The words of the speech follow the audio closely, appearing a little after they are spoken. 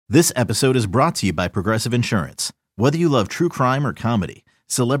This episode is brought to you by Progressive Insurance. Whether you love true crime or comedy,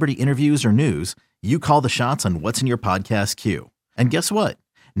 celebrity interviews or news, you call the shots on what's in your podcast queue. And guess what?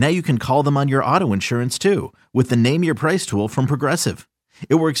 Now you can call them on your auto insurance too with the Name Your Price tool from Progressive.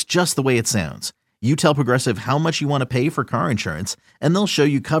 It works just the way it sounds. You tell Progressive how much you want to pay for car insurance, and they'll show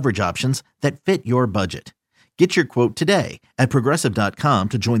you coverage options that fit your budget. Get your quote today at Progressive.com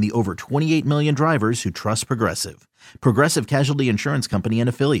to join the over 28 million drivers who trust Progressive. Progressive Casualty Insurance Company and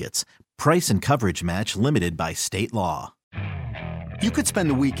Affiliates. Price and coverage match limited by state law. You could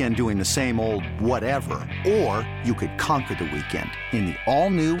spend the weekend doing the same old whatever, or you could conquer the weekend in the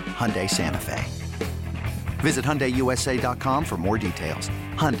all-new Hyundai Santa Fe. Visit HyundaiUSA.com for more details.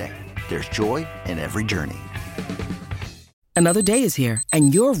 Hyundai, there's joy in every journey. Another day is here,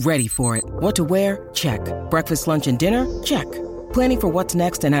 and you're ready for it. What to wear? Check. Breakfast, lunch, and dinner? Check. Planning for what's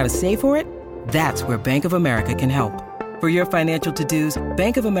next and how to save for it? That's where Bank of America can help. For your financial to-dos,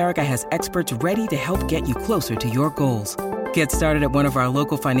 Bank of America has experts ready to help get you closer to your goals. Get started at one of our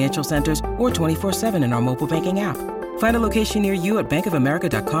local financial centers or 24/7 in our mobile banking app. Find a location near you at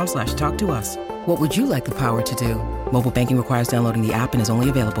bankofamerica.com/talktous. What would you like the power to do? Mobile banking requires downloading the app and is only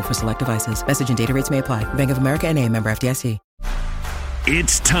available for select devices. Message and data rates may apply. Bank of America N.A., member FDIC.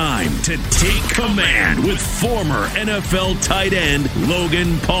 It's time to take command with former NFL tight end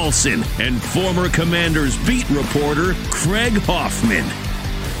Logan Paulsen and former Commanders beat reporter Craig Hoffman.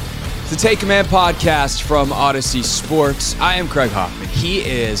 The Take Command podcast from Odyssey Sports. I am Craig Hoffman. He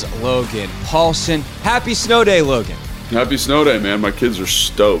is Logan Paulsen. Happy snow day, Logan. Happy snow day, man. My kids are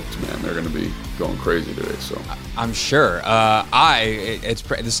stoked, man. They're going to be going crazy today. So I'm sure.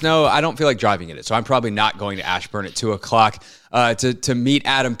 The snow. I don't feel like driving in it, so I'm probably not going to Ashburn at 2:00 to meet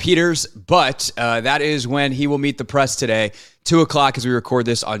Adam Peters. But that is when he will meet the press today, 2:00 as we record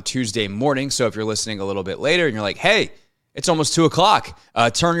this on Tuesday morning. So if you're listening a little bit later and you're like, hey, it's almost 2:00.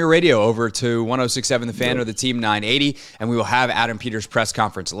 Turn your radio over to 106.7 The Fan or the Team 980, and we will have Adam Peters' press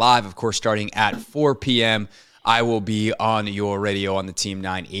conference live, of course, starting at 4 p.m. I will be on your radio on the Team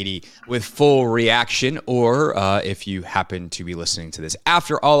 980 with full reaction, or if you happen to be listening to this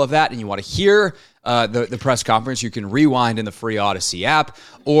after all of that and you want to hear the press conference, you can rewind in the free Odyssey app,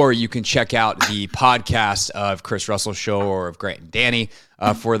 or you can check out the podcast of Chris Russell's show or of Grant and Danny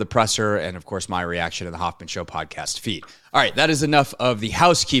for the presser, and of course my reaction to the Hoffman Show podcast feed. All right, that is enough of the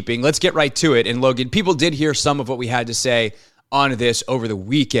housekeeping. Let's get right to it. And Logan, people did hear some of what we had to say on this over the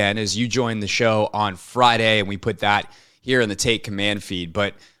weekend as you joined the show on Friday, and we put that here in the Take Command feed.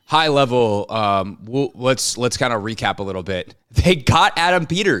 But high level, let's kind of recap a little bit. They got Adam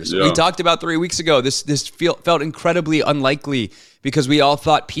Peters. Yeah. We talked about 3 weeks ago. This felt incredibly unlikely because we all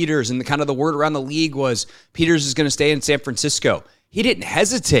thought Peters, and the word around the league was Peters is going to stay in San Francisco. He didn't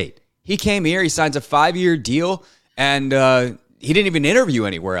hesitate. He came here. He signs a 5-year deal, and he didn't even interview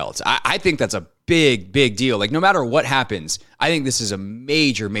anywhere else. I think that's a big deal. Like, no matter what happens, I think this is a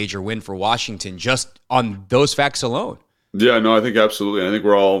major win for Washington just on those facts alone. Yeah, no, I think absolutely. I think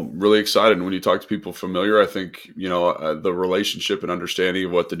we're all really excited. And when you talk to people familiar, I think, the relationship and understanding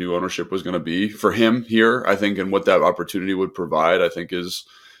of what the new ownership was going to be for him here, I think, and what that opportunity would provide, I think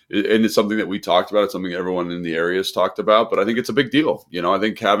and it's something that we talked about. It's something everyone in the area has talked about, but I think it's a big deal. I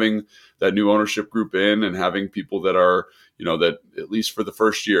think having that new ownership group in and having people that are, that at least for the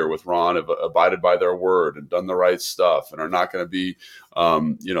first year with Ron have abided by their word and done the right stuff and are not going to be,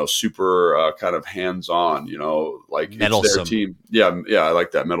 super kind of hands-on, like meddlesome. It's their team. Yeah, I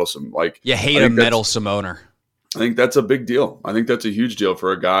like that, meddlesome. Like, you hate a meddlesome owner. I think that's a big deal. I think that's a huge deal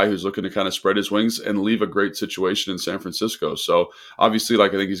for a guy who's looking to kind of spread his wings and leave a great situation in San Francisco. So obviously, I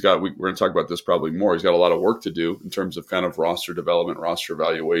think we're going to talk about this probably more. He's got a lot of work to do in terms of kind of roster development, roster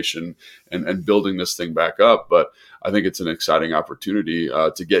evaluation, and building this thing back up. But I think it's an exciting opportunity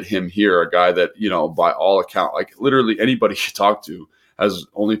to get him here, a guy that, by all accounts, like literally anybody you talk to has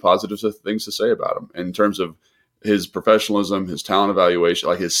only positive things to say about him in terms of his professionalism, his talent evaluation,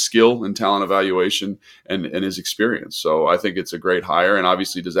 like his skill and talent evaluation and his experience. So I think it's a great hire. And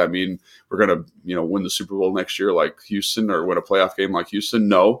obviously, does that mean we're going to, win the Super Bowl next year like Houston or win a playoff game like Houston?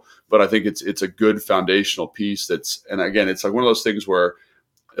 No, but I think it's a good foundational piece and again, it's like one of those things where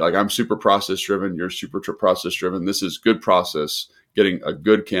like I'm super process driven, you're super process driven. This is good process, getting a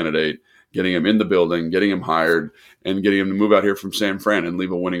good candidate, getting him in the building, getting him hired, and getting him to move out here from San Fran and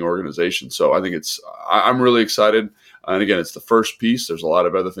leave a winning organization. So I think I'm really excited. And again, it's the first piece. There's a lot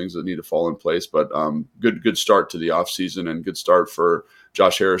of other things that need to fall in place, but good start to the offseason and good start for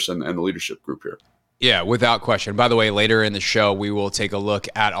Josh Harrison and the leadership group here. Yeah, without question. By the way, later in the show, we will take a look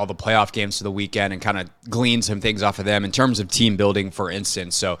at all the playoff games for the weekend and kind of glean some things off of them in terms of team building, for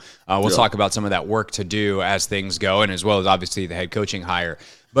instance. So we'll talk about some of that work to do as things go, and as well as obviously the head coaching hire.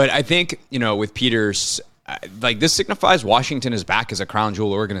 But I think, with Peters, like, this signifies Washington is back as a crown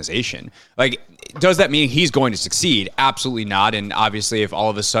jewel organization. Like, does that mean he's going to succeed? Absolutely not. And obviously, if all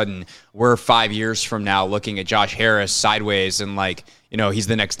of a sudden we're 5 years from now looking at Josh Harris sideways and he's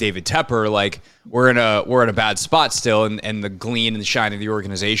the next David Tepper, like, we're in a bad spot still, and the gleam and the shine of the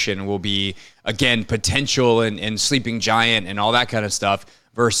organization will be, again, potential and sleeping giant and all that kind of stuff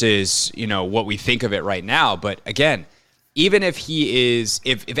versus, what we think of it right now. But again, even if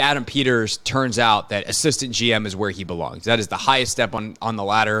if Adam Peters turns out that assistant GM is where he belongs, that is the highest step on the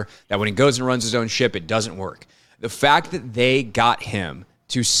ladder, that when he goes and runs his own ship, it doesn't work. The fact that they got him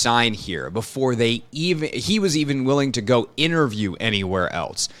to sign here before he was even willing to go interview anywhere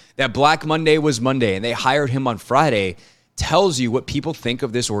else, that Black Monday was Monday and they hired him on Friday, tells you what people think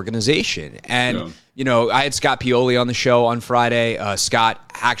of this organization. And, I had Scott Pioli on the show on Friday. Scott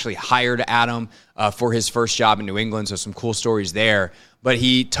actually hired Adam for his first job in New England, so some cool stories there. But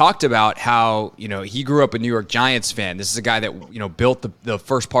he talked about how, he grew up a New York Giants fan. This is a guy that, built the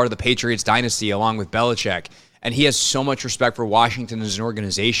first part of the Patriots dynasty along with Belichick. And he has so much respect for Washington as an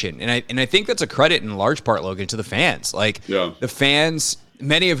organization. And I think that's a credit in large part, Logan, to the fans. The fans,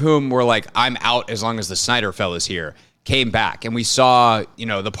 many of whom were like, I'm out as long as the Snyder fella's here, came back. And we saw,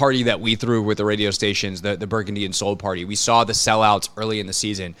 the party that we threw with the radio stations, the Burgundy and Soul party. We saw the sellouts early in the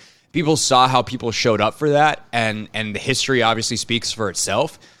season. People saw how people showed up for that, and the history obviously speaks for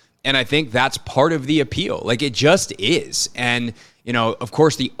itself. And I think that's part of the appeal. Like, it just is. And, of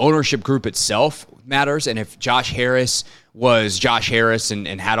course, the ownership group itself matters. And if Josh Harris was Josh Harris and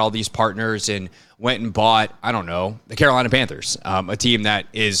had all these partners and went and bought, I don't know, the Carolina Panthers, a team that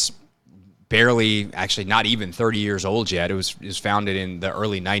is barely, actually not even 30 years old yet. It was founded in the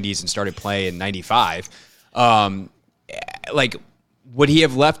early 90s and started play in 95. Would he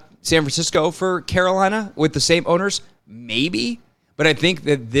have left San Francisco for Carolina with the same owners? Maybe. But I think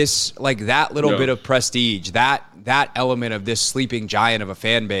that this, that little bit of prestige, that element of this sleeping giant of a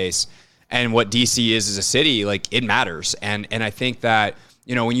fan base and what DC is as a city, it matters. And I think that,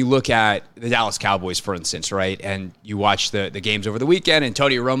 when you look at the Dallas Cowboys, for instance, right, and you watch the games over the weekend, and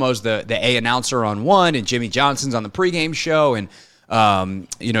Tony Romo's the A announcer on one, and Jimmy Johnson's on the pregame show, and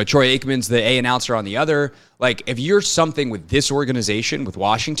Troy Aikman's the A announcer on the other. If you're something with this organization, with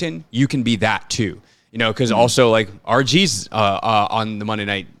Washington, you can be that too. Because also RG's on the Monday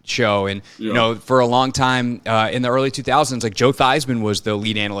night show, and for a long time in the early 2000s, Joe Theismann was the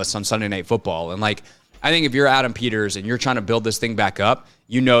lead analyst on Sunday Night Football, and I think if you're Adam Peters and you're trying to build this thing back up,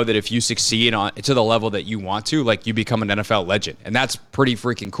 that if you succeed to the level that you want to, you become an NFL legend. And that's pretty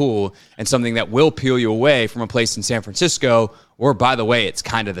freaking cool and something that will peel you away from a place in San Francisco, or, by the way, it's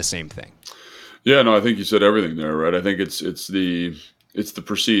kind of the same thing. Yeah, no, I think you said everything there, right? I think it's the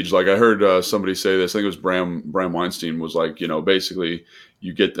prestige. I heard somebody say this, I think it was Bram Weinstein was basically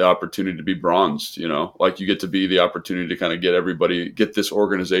you get the opportunity to be bronzed, you get to be the opportunity to kind of get this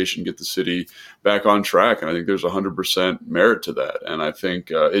organization, get the city back on track. And I think there's 100% merit to that. And I think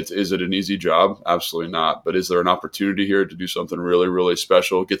is it an easy job? Absolutely not. But is there an opportunity here to do something really, really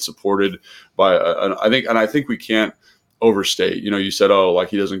special, get supported by, I think we can't overstate, you said,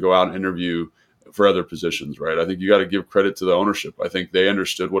 he doesn't go out and interview for other positions, right? I think you got to give credit to the ownership. I think they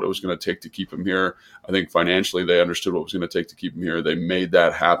understood what it was going to take to keep him here. I think financially they understood what it was going to take to keep him here. They made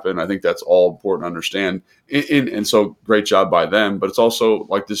that happen. I think that's all important to understand. And so great job by them, but it's also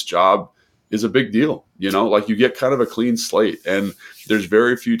this job is a big deal, you get kind of a clean slate, and there's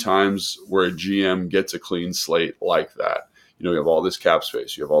very few times where a GM gets a clean slate like that. You have all this cap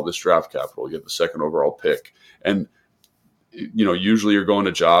space, you have all this draft capital, you have the second overall pick. And, usually you're going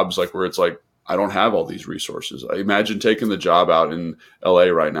to jobs where it's I don't have all these resources. I imagine taking the job out in LA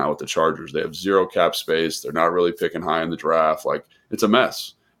right now with the Chargers. They have zero cap space. They're not really picking high in the draft. It's a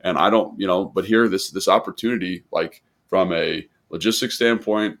mess. And I don't, but here, this opportunity, from a logistics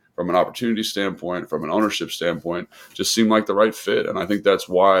standpoint, from an opportunity standpoint, from an ownership standpoint, just seemed like the right fit. And I think that's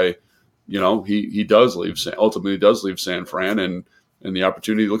why, he ultimately does leave San Fran, and the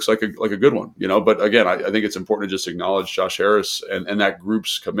opportunity looks like a good one, But again, I think it's important to just acknowledge Josh Harris and that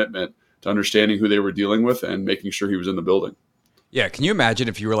group's commitment to understanding who they were dealing with and making sure he was in the building. Yeah, can you imagine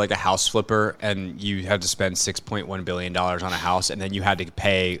if you were a house flipper and you had to spend $6.1 billion on a house, and then you had to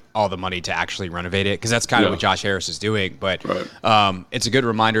pay all the money to actually renovate it? Because that's kind of what Josh Harris is doing. But right. It's a good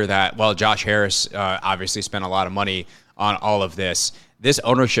reminder that while Josh Harris obviously spent a lot of money on all of this, this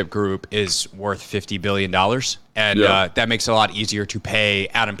ownership group is worth $50 billion. And that makes it a lot easier to pay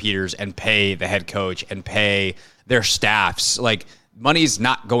Adam Peters and pay the head coach and pay their staffs. Money's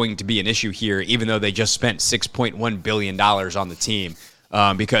not going to be an issue here, even though they just spent $6.1 billion on the team.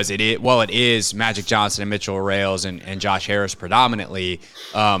 because it is Magic Johnson and Mitchell Rales and Josh Harris predominantly,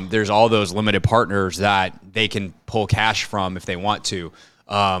 there's all those limited partners that they can pull cash from if they want to.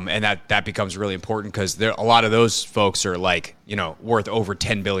 And that becomes really important because a lot of those folks are like, worth over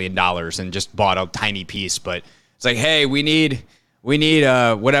 $10 billion and just bought a tiny piece. But it's like, hey, we need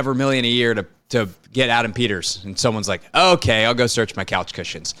whatever million a year to get Adam Peters. And someone's like, okay, I'll go search my couch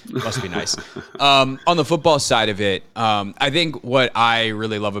cushions. Must be nice. On the football side of it, I think what I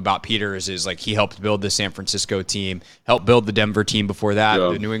really love about Peters is like he helped build the San Francisco team, helped build the Denver team before that,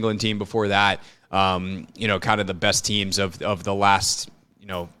 the New England team before that, kind of the best teams of the last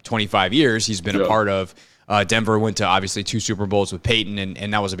 25 years he's been a part of. Denver went to obviously 2 Super Bowls with Peyton,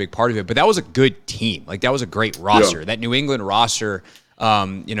 and that was a big part of it. But that was a good team. Like that was a great roster. Yeah. That New England roster,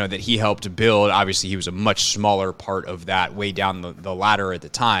 that he helped build. Obviously, he was a much smaller part of that, way down the ladder at the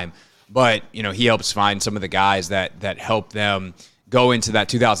time. But he helps find some of the guys that helped them go into that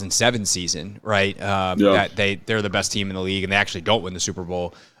 2007 season, right? That they're the best team in the league, and they actually don't win the Super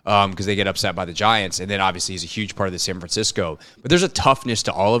Bowl because they get upset by the Giants. And then obviously he's a huge part of the San Francisco. But there's a toughness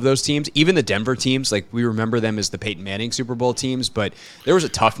to all of those teams. Even the Denver teams, like we remember them as the Peyton Manning Super Bowl teams, but there was a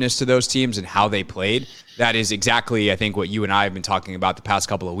toughness to those teams and how they played. That is exactly, I think, what you and I have been talking about the past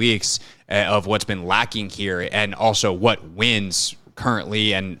couple of weeks of what's been lacking here, and also what wins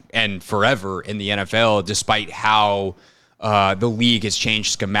currently and forever in the NFL, despite how the league has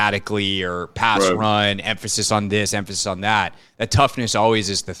changed schematically or pass run, emphasis on this, emphasis on that. That toughness always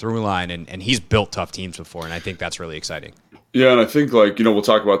is the through line, and he's built tough teams before, and I think that's really exciting. Yeah, and I think we'll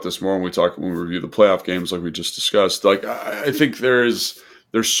talk about this more when we review the playoff games like we just discussed. Like I think there's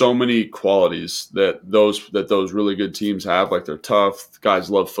so many qualities that those really good teams have. Like they're tough, guys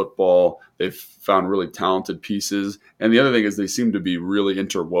love football, they've found really talented pieces. And the other thing is they seem to be really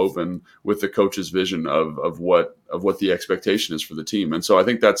interwoven with the coach's vision of what the expectation is for the team. And so I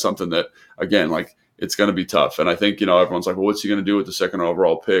think that's something that, again, like it's going to be tough. And I think, everyone's like, well, what's he going to do with the second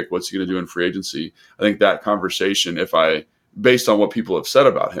overall pick? What's he going to do in free agency? I think that conversation, based on what people have said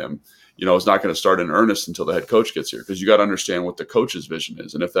about him, is not going to start in earnest until the head coach gets here, because you got to understand what the coach's vision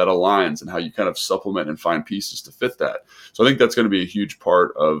is and if that aligns and how you kind of supplement and find pieces to fit that. So I think that's going to be a huge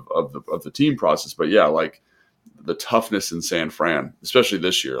part of the team process. But yeah, like the toughness in San Fran, especially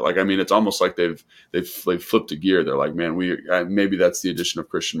this year, it's almost like they've flipped a gear. They're like, man, maybe that's the addition of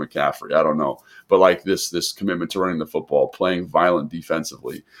Christian McCaffrey. I don't know, but like this commitment to running the football, playing violent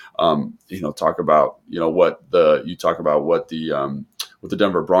defensively. Talk about what the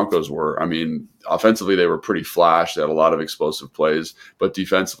Denver Broncos were. I mean, offensively, they were pretty flash. They had a lot of explosive plays, but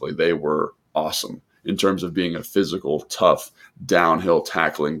defensively, they were awesome in terms of being a physical, tough, downhill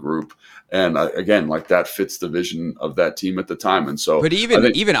tackling group. And again, like that fits the vision of that team at the time. And so, but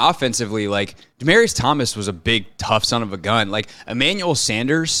even offensively, like Demaryius Thomas was a big, tough son of a gun. Like Emmanuel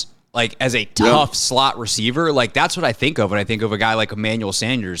Sanders, like as a tough slot receiver, like that's what I think of when I think of a guy like Emmanuel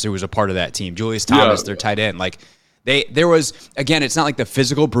Sanders, who was a part of that team. Julius Thomas, their tight end, like. There was, again, it's not like the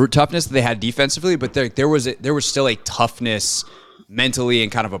physical brute toughness that they had defensively, but there was still a toughness mentally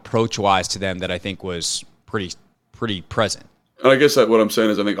and kind of approach-wise to them that I think was pretty present. And I guess that what I'm saying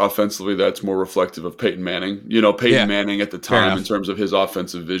is I think offensively that's more reflective of Peyton Manning. Manning at the time in terms of his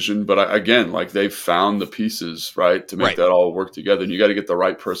offensive vision. But again, like they've found the pieces, right, to make that all work together. And you got to get the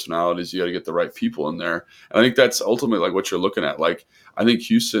right personalities. You got to get the right people in there. And I think that's ultimately like what you're looking at. Like I think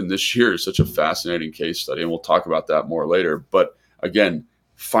Houston this year is such a fascinating case study, and we'll talk about that more later. But again,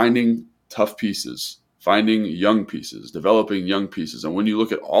 finding tough pieces, finding young pieces, developing young pieces. And when you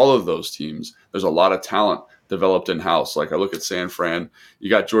look at all of those teams, there's a lot of talent developed in-house. Like I look at San Fran, you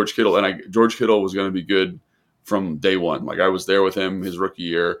got George Kittle, and George Kittle was going to be good from day one. Like I was there with him his rookie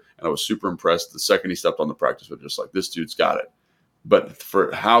year, and I was super impressed the second he stepped on the practice field, just like this dude's got it. But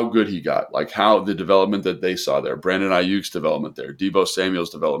for how good he got, like how the development that they saw there, Brandon Ayuk's development there, Deebo Samuel's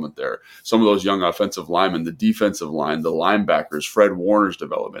development there, some of those young offensive linemen, the defensive line, the linebackers, Fred Warner's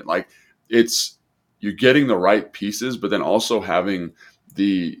development, like you're getting the right pieces, but then also having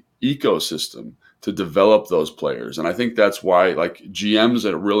the ecosystem to develop those players. And I think that's why like GM's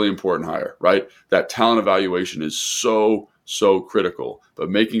a really important hire, right? That talent evaluation is so critical,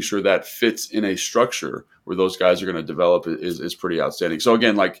 but making sure that fits in a structure where those guys are going to develop is pretty outstanding. So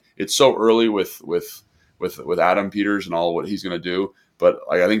again, like it's so early with Adam Peters and all what he's going to do. But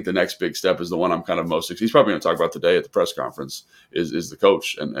like, I think the next big step is the one I'm kind of he's probably going to talk about today at the press conference is the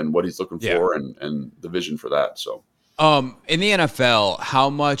coach and what he's looking for and the vision for that. So. In the NFL, how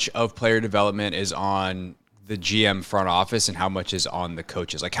much of player development is on the GM front office and how much is on the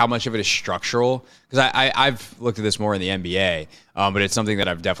coaches? Like how much of it is structural? Because I've looked at this more in the NBA, but it's something that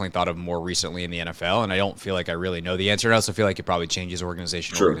I've definitely thought of more recently in the NFL, and I don't feel like I really know the answer. I also feel like it probably changes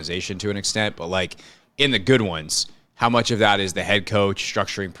organization to an extent, but like in the good ones, how much of that is the head coach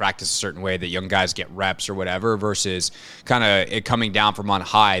structuring practice a certain way that young guys get reps or whatever versus kind of it coming down from on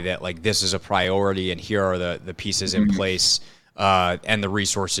high that like this is a priority and here are the pieces in place and the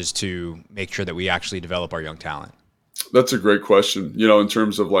resources to make sure that we actually develop our young talent? That's a great question. In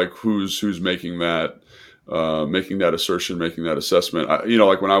terms of like who's making that assertion, making that assessment.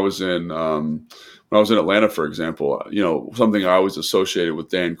 Like when I was in Atlanta, for example, something I always associated with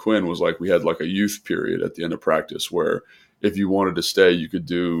Dan Quinn was like we had like a youth period at the end of practice where if you wanted to stay,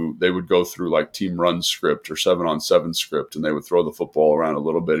 they would go through like team run script or 7-on-7 script, and they would throw the football around a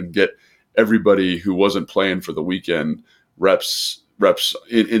little bit and get everybody who wasn't playing for the weekend reps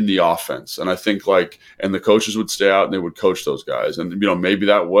in the offense. And I think and the coaches would stay out and they would coach those guys. And, maybe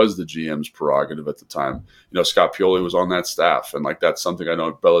that was the GM's prerogative at the time. Scott Pioli was on that staff, and like, that's something I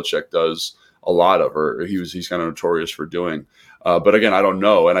know Belichick does a lot of, or he's kind of notorious for doing. But again, I don't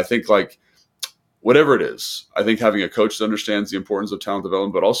know. And I think whatever it is, I think having a coach that understands the importance of talent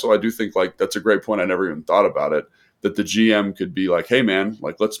development, but also I do think that's a great point. I never even thought about it, that the GM could be like, hey man,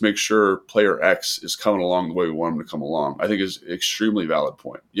 let's make sure player X is coming along the way we want him to come along. I think is an extremely valid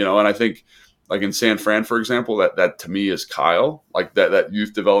point, and I think in San Fran, for example, that to me is Kyle, that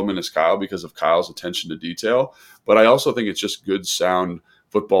youth development is Kyle because of Kyle's attention to detail. But I also think it's just good, sound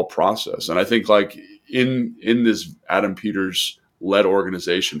football process. And I think in this Adam Peters led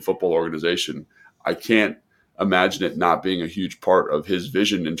football organization, I can't imagine it not being a huge part of his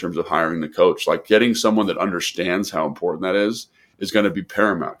vision in terms of hiring the coach. Getting someone that understands how important that is going to be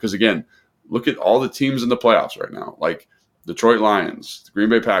paramount. Because again, look at all the teams in the playoffs right now, like Detroit Lions, the Green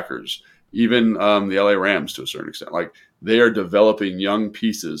Bay Packers, even the LA Rams to a certain extent. They are developing young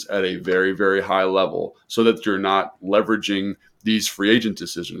pieces at a very, very high level so that you're not leveraging these free agent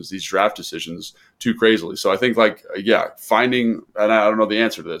decisions, these draft decisions too crazily. So I think finding, and I don't know the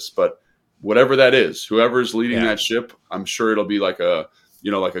answer to this, but whatever that is, whoever's leading that ship, I'm sure it'll be a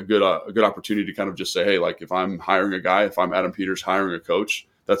good opportunity to kind of just say, hey, if I'm hiring a guy, if I'm Adam Peters hiring a coach,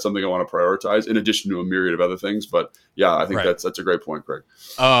 that's something I want to prioritize in addition to a myriad of other things. But yeah, I think that's a great point, Craig.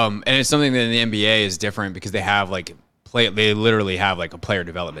 And it's something that in the NBA is different because they have they literally have a player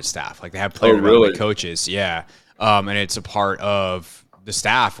development staff. They have player development coaches. Yeah. And it's a part of the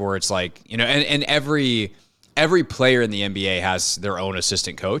staff where it's and every player in the NBA has their own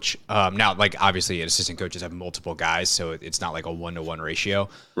assistant coach. Now, obviously, assistant coaches have multiple guys, so it's not a 1-to-1 ratio.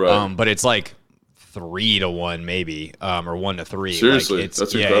 Right. But it's 3-to-1 maybe, or 1-to-3. Seriously,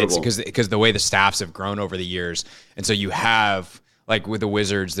 that's incredible. It's because the way the staffs have grown over the years, and so you have. With the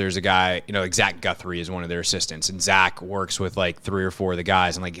Wizards, there's a guy, Zach Guthrie is one of their assistants, and Zach works with 3 or 4 of the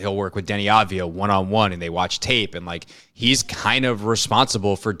guys, and he'll work with Denny Avdia one-on-one, and they watch tape, and he's kind of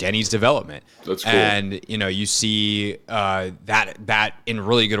responsible for Denny's development. That's cool. And you see that in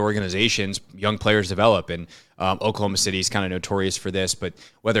really good organizations, young players develop, and Oklahoma City is kind of notorious for this. But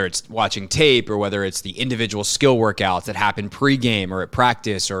whether it's watching tape or whether it's the individual skill workouts that happen pregame or at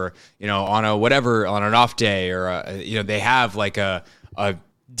practice or on an off day or they have a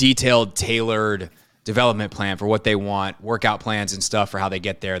detailed, tailored development plan for what they want, workout plans and stuff for how they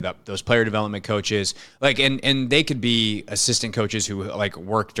get there. Those player development coaches, and they could be assistant coaches who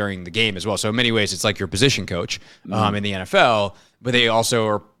work during the game as well. So in many ways, it's your position coach in the NFL, but they also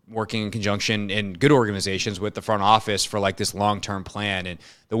are working in conjunction in good organizations with the front office for this long-term plan. And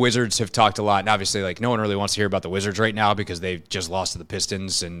the Wizards have talked a lot, and obviously no one really wants to hear about the Wizards right now because they've just lost to the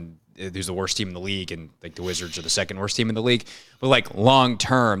Pistons and who's the worst team in the league, and the Wizards are the second worst team in the league. But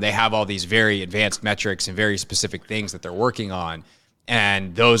long-term, they have all these very advanced metrics and very specific things that they're working on,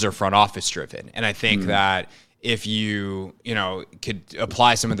 and those are front office driven. And I think that if you could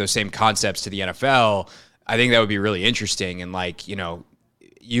apply some of those same concepts to the NFL, I think that would be really interesting. And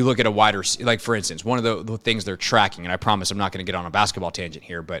you look at a wider, for instance, one of the things they're tracking, and I promise I'm not going to get on a basketball tangent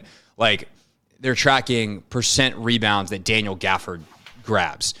here, but they're tracking percent rebounds that Daniel Gafford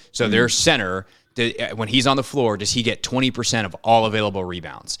grabs. So their center, when he's on the floor, does he get 20% of all available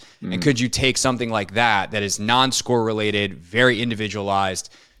rebounds? And could you take something like that is non-score related, very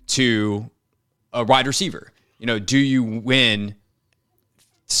individualized to a wide receiver? Do you win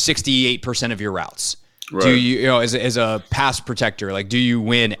 68% of your routes? Right. Do you, as a pass protector, do you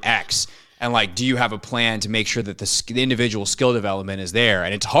win X? And do you have a plan to make sure that the individual skill development is there?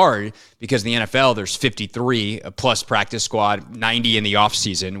 And it's hard because in the NFL, there's 53 plus practice squad, 90 in the off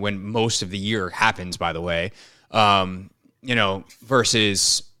season when most of the year happens, by the way,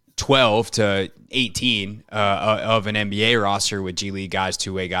 versus 12 to 18 of an NBA roster with G League guys,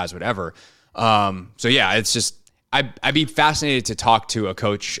 two-way guys, whatever. So yeah, it's just, I'd be fascinated to talk to a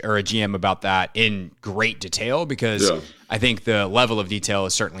coach or a GM about that in great detail, because I think the level of detail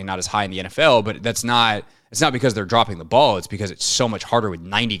is certainly not as high in the NFL, but it's not because they're dropping the ball. It's because it's so much harder with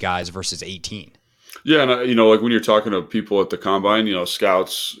 90 guys versus 18. Yeah, and like when you're talking to people at the combine,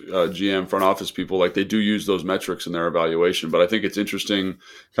 scouts, GM, front office people, like they do use those metrics in their evaluation. But I think it's interesting,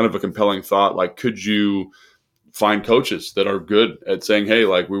 kind of a compelling thought. Like, could you find coaches that are good at saying, hey,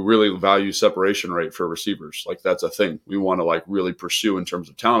 like we really value separation rate for receivers. Like that's a thing we want to like really pursue in terms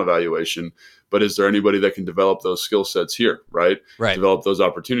of talent evaluation. But is there anybody that can develop those skill sets here, right? Develop those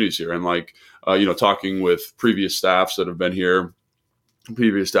opportunities here. And like, talking with previous staffs that have been here,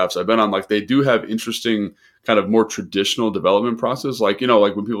 previous staffs I've been on, like they do have interesting kind of more traditional development process. Like,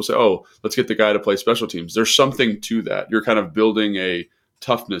 like when people say, oh, let's get the guy to play special teams. There's something to that. You're kind of building a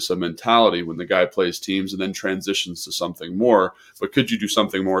toughness, a mentality when the guy plays teams and then transitions to something more. But could you do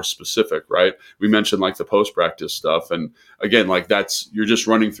something more specific, right? We mentioned like the post-practice stuff. And again, like you're just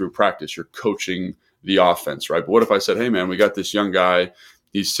running through practice. You're coaching the offense, right? But what if I said, hey man, we got this young guy,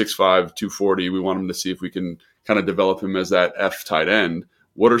 he's 6'5", 240. We want him to see if we can kind of develop him as that F tight end.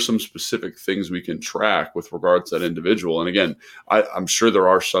 What are some specific things we can track with regards to that individual? And again, I'm sure there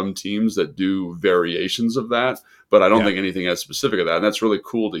are some teams that do variations of that, but I don't think anything as specific as that. And that's really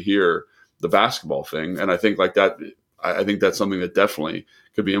cool to hear the basketball thing. And I think like that, I think that's something that definitely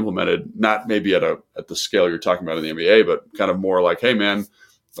could be implemented, not maybe at the scale you're talking about in the NBA, but kind of more like, hey man,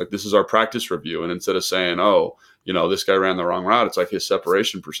 like this is our practice review. And instead of saying, oh, this guy ran the wrong route, it's like his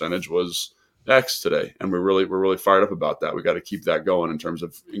separation percentage was X today. And we're really fired up about that. We got to keep that going in terms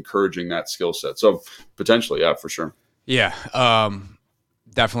of encouraging that skill set. So potentially, yeah, for sure. Yeah.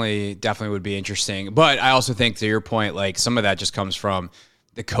 Definitely would be interesting. But I also think, to your point, like some of that just comes from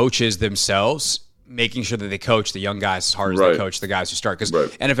the coaches themselves making sure that they coach the young guys as hard as they coach the guys who start. Because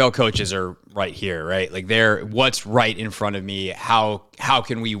NFL coaches are right here, right? Like they're what's right in front of me. How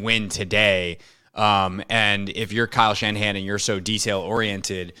can we win today? And if you're Kyle Shanahan and you're so detail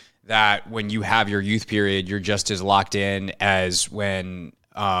oriented that when you have your youth period, you're just as locked in as when,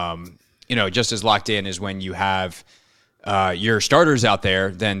 just as locked in as when you have your starters out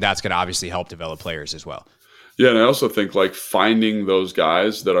there, then that's going to obviously help develop players as well. Yeah, and I also think like finding those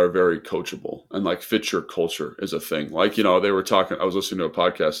guys that are very coachable and like fit your culture is a thing. Like, they were talking, I was listening to a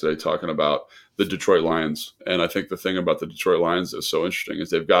podcast today talking about the Detroit Lions. And I think the thing about the Detroit Lions that's so interesting is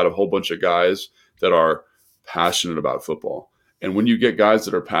they've got a whole bunch of guys that are passionate about football. And when you get guys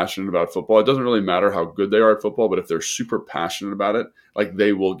that are passionate about football, it doesn't really matter how good they are at football, but if they're super passionate about it, like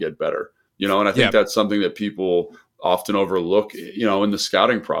they will get better, and I think that's something that people often overlook, in the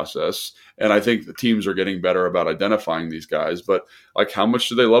scouting process. And I think the teams are getting better about identifying these guys, but like how much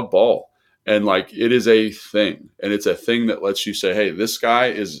do they love ball? And like, it is a thing, and it's a thing that lets you say, hey, this guy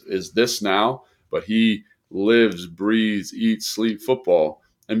is this now, but he lives, breathes, eats, sleep football.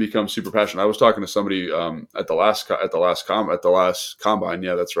 And become super passionate. I was talking to somebody at the last combine.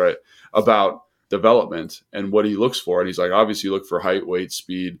 Yeah, that's right. About development and what he looks for. And he's like, obviously you look for height, weight,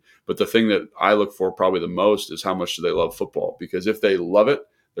 speed. But the thing that I look for probably the most is how much do they love football? Because if they love it,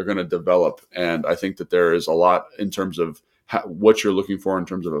 they're going to develop. And I think that there is a lot in terms of what you're looking for in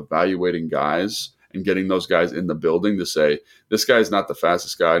terms of evaluating guys and getting those guys in the building to say, this guy's not the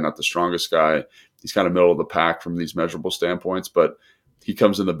fastest guy, not the strongest guy. He's kind of middle of the pack from these measurable standpoints, but he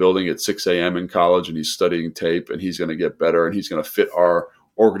comes in the building at 6 a.m. in college and he's studying tape and he's going to get better and he's going to fit our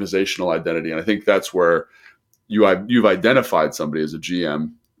organizational identity. And I think that's where you've identified somebody as a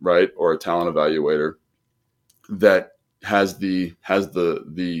GM, right, or a talent evaluator that has the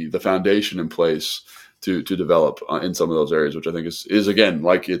foundation in place to develop in some of those areas, which I think is again,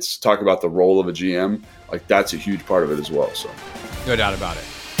 like it's talk about the role of a GM, like that's a huge part of it as well. So no doubt about it.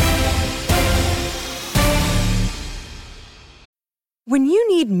 When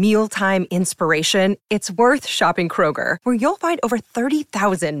you need mealtime inspiration, it's worth shopping Kroger, where you'll find over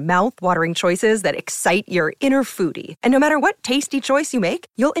 30,000 mouth-watering choices that excite your inner foodie. And no matter what tasty choice you make,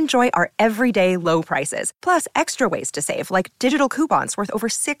 you'll enjoy our everyday low prices, plus extra ways to save, like digital coupons worth over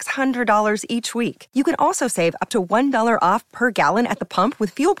 $600 each week. You can also save up to $1 off per gallon at the pump with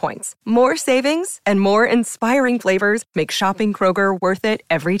fuel points. More savings and more inspiring flavors make shopping Kroger worth it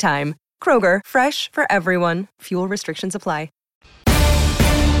every time. Kroger, fresh for everyone. Fuel restrictions apply.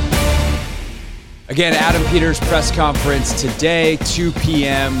 Again, Adam Peters press conference today, 2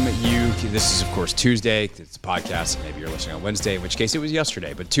 p.m. This is, of course, Tuesday. It's a podcast. Maybe you're listening on Wednesday, in which case it was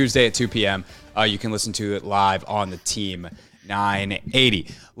yesterday. But Tuesday at 2 p.m., you can listen to it live on the Team 980.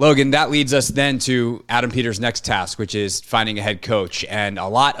 Logan, that leads us then to Adam Peters' next task, which is finding a head coach. And a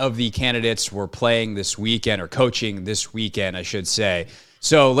lot of the candidates were playing this weekend, or coaching this weekend, I should say.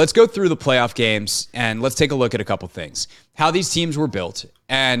 So let's go through the playoff games and let's take a look at a couple things. How these teams were built,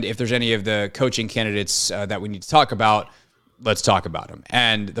 and if there's any of the coaching candidates that we need to talk about, let's talk about them.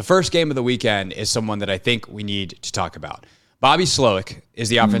 And the first game of the weekend is someone that I think we need to talk about. Bobby Slowik is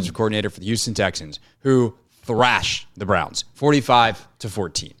the offensive coordinator for the Houston Texans, who thrashed the Browns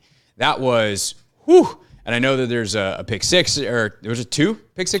 45-14. That was, whew. And I know that there's a pick six, or there was two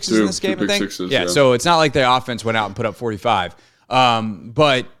pick sixes in this game, I think. Yeah, so it's not like the offense went out and put up 45.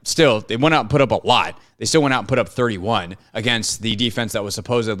 But still, they went out and put up a lot. They still went out and put up 31 against the defense that was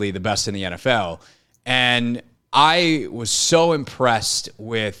supposedly the best in the NFL. And I was so impressed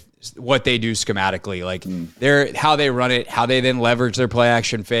with what they do schematically. Like, how they run it, how they then leverage their play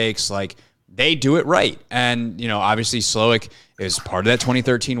action fakes. Like, they do it right. And, obviously Slowik is part of that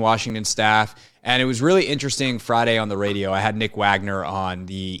 2013 Washington staff. And it was really interesting Friday on the radio. I had Nick Wagner on,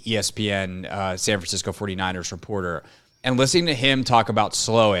 the ESPN San Francisco 49ers reporter. And listening to him talk about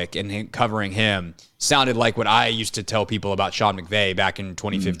Slowik and him covering him sounded like what I used to tell people about Sean McVay back in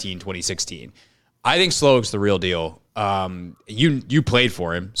 2015, 2016. I think Slowik's the real deal. You played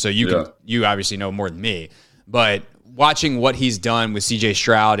for him, so you obviously know more than me. But watching what he's done with C.J.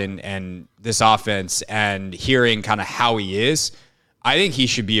 Stroud and this offense, and hearing kind of how he is, I think he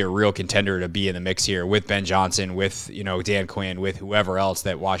should be a real contender to be in the mix here with Ben Johnson, with Dan Quinn, with whoever else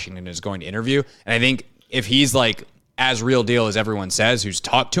that Washington is going to interview. And I think if he's like as real deal as everyone says, who's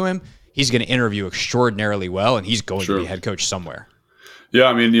talked to him, he's going to interview extraordinarily well, and he's going to be head coach somewhere. Yeah,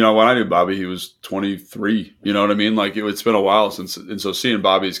 I mean, when I knew Bobby, he was 23. You know what I mean? Like, it's been a while since, and so seeing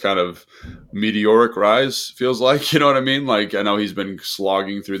Bobby's kind of meteoric rise feels like, you know what I mean? Like, I know he's been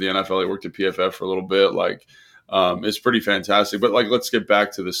slogging through the NFL. He worked at PFF for a little bit. Like, it's pretty fantastic. But, like, let's get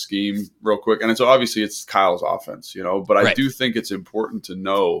back to the scheme real quick. And so obviously it's Kyle's offense, but I do think it's important to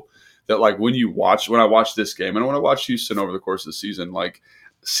know that, like, when I watch this game and when I watch Houston over the course of the season, like,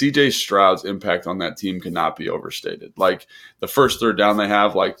 CJ Stroud's impact on that team cannot be overstated. Like, the first third down they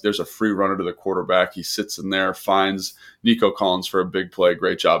have, like, there's a free runner to the quarterback. He sits in there, finds Nico Collins for a big play.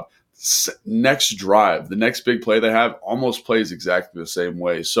 Great job. Next drive, the next big play they have almost plays exactly the same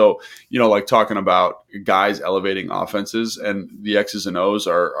way. So, like, talking about guys elevating offenses, and the X's and O's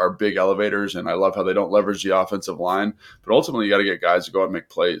are big elevators, and I love how they don't leverage the offensive line. But ultimately, you got to get guys to go out and make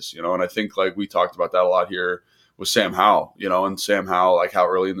plays, and I think, like, we talked about that a lot here with Sam Howell, and Sam Howell, like, how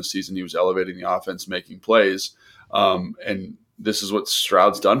early in the season he was elevating the offense, making plays. And this is what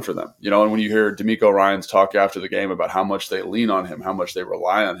Stroud's done for them, and when you hear D'Amico Ryans talk after the game about how much they lean on him, how much they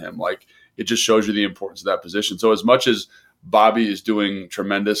rely on him, like, it just shows you the importance of that position. So as much as Bobby is doing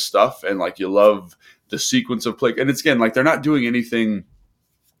tremendous stuff, and, like, you love the sequence of play, and it's, again, like, they're not doing anything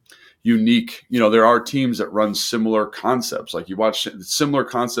unique. There are teams that run similar concepts. Like, you watch similar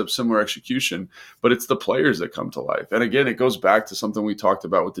concepts, similar execution, but it's the players that come to life. And again, it goes back to something we talked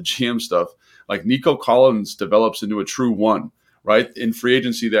about with the GM stuff. Like, Nico Collins develops into a true one, right? In free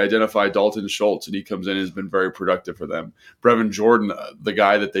agency, they identify Dalton Schultz, and he comes in and has been very productive for them. Brevin Jordan, the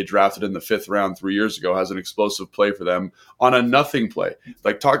guy that they drafted in the 5th round 3 years ago, has an explosive play for them on a nothing play.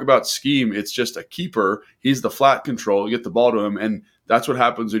 Like, talk about scheme. It's just a keeper. He's the flat control. You get the ball to him, and that's what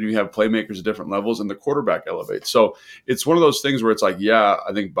happens when you have playmakers at different levels and the quarterback elevates. So it's one of those things where it's like, yeah,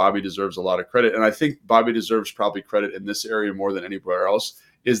 I think Bobby deserves a lot of credit. And I think Bobby deserves probably credit in this area more than anywhere else,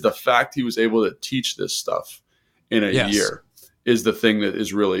 is the fact he was able to teach this stuff in a year is the thing that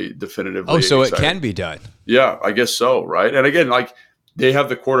is really definitively so exciting. It can be done. Yeah, I guess so, right? And again, like, they have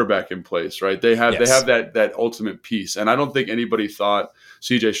the quarterback in place, right? They have that ultimate piece. And I don't think anybody thought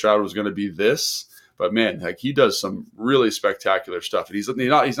CJ Stroud was going to be this. But man, like, he does some really spectacular stuff. And he's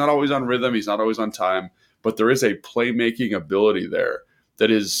not always on rhythm. He's not always on time. But there is a playmaking ability there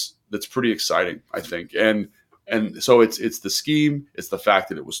that's pretty exciting, I think. And so it's the scheme. It's the fact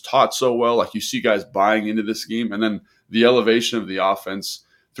that it was taught so well. Like, you see guys buying into the scheme, and then the elevation of the offense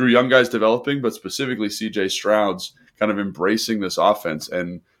through young guys developing, but specifically CJ Stroud's kind of embracing this offense,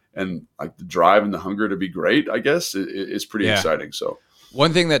 and like, the drive and the hunger to be great, I guess, is pretty exciting. So.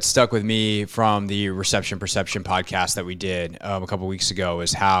 One thing that stuck with me from the Reception Perception podcast that we did a couple weeks ago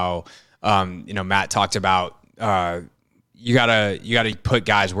is how, Matt talked about you gotta put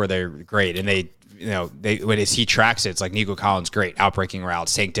guys where they're great, and when he tracks it, it's like Nico Collins, great outbreaking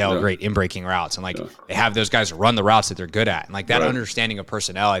routes, Tank Dell, great in-breaking routes, and they have those guys run the routes that they're good at, and like that understanding of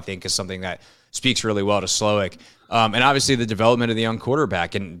personnel, I think, is something that speaks really well to Slowik. And obviously the development of the young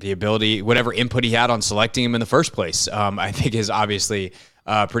quarterback and the ability, whatever input he had on selecting him in the first place, I think is obviously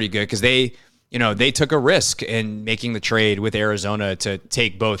pretty good, because they they took a risk in making the trade with Arizona to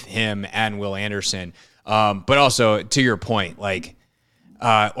take both him and Will Anderson. But also, to your point, like,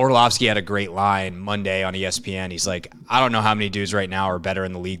 Orlovsky had a great line Monday on ESPN. He's like, I don't know how many dudes right now are better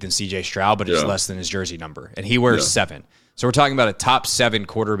in the league than CJ Stroud, but it's less than his jersey number. And he wears 7. So we're talking about a top 7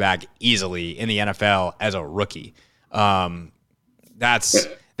 quarterback easily in the NFL as a rookie. That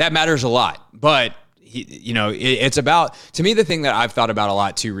matters a lot. But, it's about, to me, the thing that I've thought about a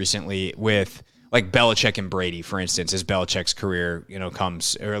lot too recently with like Belichick and Brady, for instance, as Belichick's career,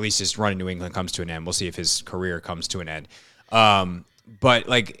 comes, or at least his run in New England comes to an end. We'll see if his career comes to an end. But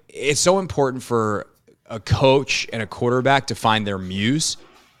like, it's so important for a coach and a quarterback to find their muse.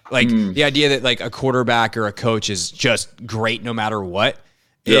 Like the idea that like a quarterback or a coach is just great no matter what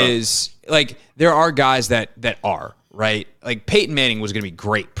is like, there are guys that are, right? Like Peyton Manning was going to be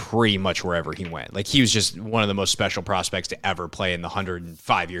great pretty much wherever he went. Like he was just one of the most special prospects to ever play in the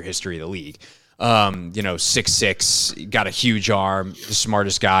 105-year history of the league. 6'6", got a huge arm, the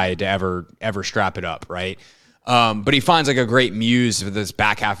smartest guy to ever strap it up, right? But he finds like a great muse for this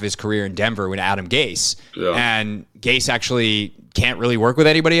back half of his career in Denver with Adam Gase. Yeah. And Gase actually can't really work with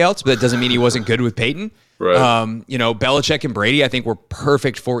anybody else, but that doesn't mean he wasn't good with Peyton. Right. Belichick and Brady, I think, were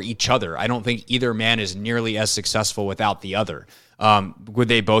perfect for each other. I don't think either man is nearly as successful without the other. Would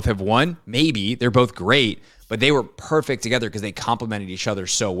they both have won? Maybe. They're both great, but they were perfect together because they complemented each other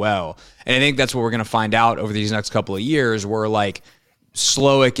so well. And I think that's what we're going to find out over these next couple of years, where like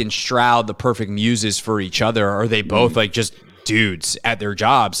Slowick and Stroud, the perfect muses for each other. Are they both like just dudes at their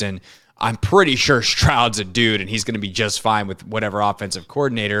jobs? And I'm pretty sure Stroud's a dude and he's going to be just fine with whatever offensive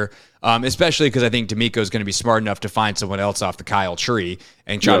coordinator, especially because I think D'Amico's going to be smart enough to find someone else off the Kyle tree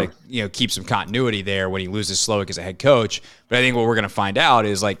and try to keep some continuity there when he loses Slowick as a head coach. But I think what we're going to find out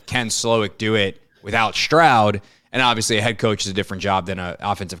is like, can Slowick do it without Stroud? And obviously a head coach is a different job than an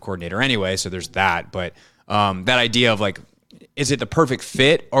offensive coordinator anyway, so there's that. But that idea of like, is it the perfect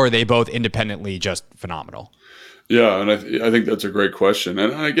fit, or are they both independently just phenomenal? Yeah, and I think that's a great question.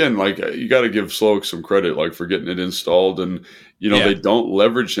 And again, like, you got to give Slowick some credit, like, for getting it installed. And, they don't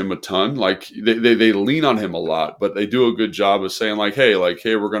leverage him a ton. Like, they lean on him a lot, but they do a good job of saying, hey,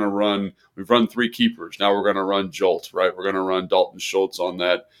 we've run 3 keepers. Now we're going to run Jolt, right? We're going to run Dalton Schultz on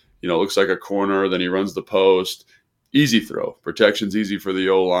that, looks like a corner. Then he runs the post. Easy throw. Protection's easy for the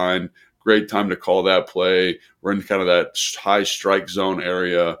O-line. Great time to call that play. We're in kind of that high strike zone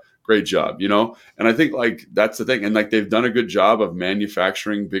area. Great job, And I think like that's the thing. And like they've done a good job of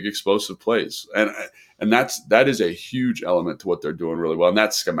manufacturing big explosive plays. And that is a huge element to what they're doing really well. And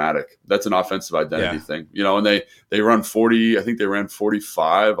that's schematic. That's an offensive identity thing, and they run 40, I think they ran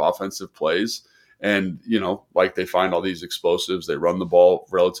 45 offensive plays. And, like they find all these explosives. They run the ball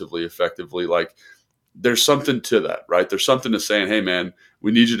relatively effectively. Like there's something to that, right? There's something to saying, hey man,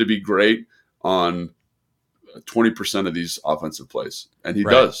 we need you to be great on 20% of these offensive plays. And he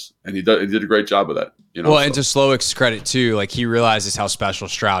does. And he did a great job of that. And to Slowick's credit too, like he realizes how special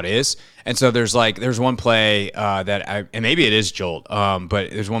Stroud is. And so there's one play and maybe it is Jolt, but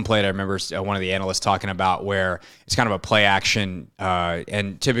there's one play that I remember one of the analysts talking about where it's kind of a play action,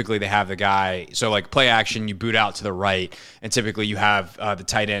 and typically they have the guy, so like play action, you boot out to the right, and typically you have the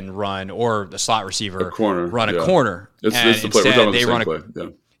tight end run or the slot receiver run a corner. It's the play. We're talking about the same play. Yeah.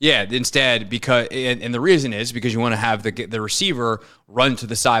 Yeah, instead, because and the reason is because you want to have the receiver run to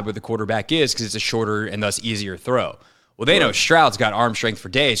the side where the quarterback is, because it's a shorter and thus easier throw. Well, they know Stroud's got arm strength for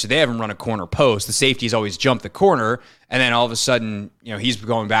days, so they haven't run a corner post. The safeties always jump the corner, and then all of a sudden, he's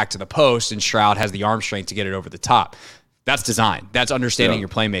going back to the post, and Stroud has the arm strength to get it over the top. That's design. That's understanding your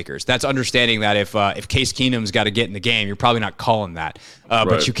playmakers. That's understanding that if Case Keenum's got to get in the game, you're probably not calling that,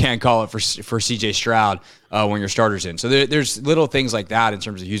 but you can call it for CJ Stroud when your starter's in. So there's little things like that in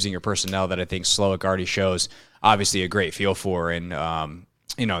terms of using your personnel that I think Slowick already shows obviously a great feel for, and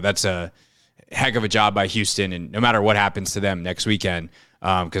that's a heck of a job by Houston. And no matter what happens to them next weekend,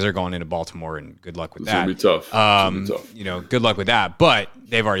 because they're going into Baltimore, and good luck with that. It's gonna be tough. Good luck with that. But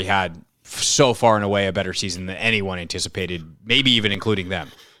they've already had so far and away a better season than anyone anticipated, maybe even including them.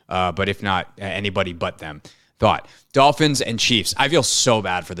 But if not, anybody but them thought. Dolphins and Chiefs. I feel so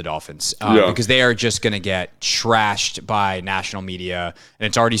bad for the Dolphins because they are just going to get trashed by national media, and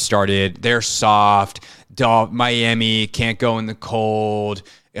it's already started. They're soft. Miami can't go in the cold.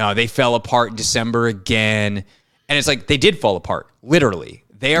 They fell apart in December again. And it's like they did fall apart, literally.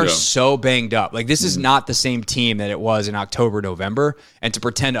 They are so banged up. Like, this is not the same team that it was in October, November. And to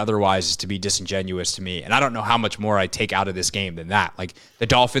pretend otherwise is to be disingenuous to me. And I don't know how much more I take out of this game than that. Like, the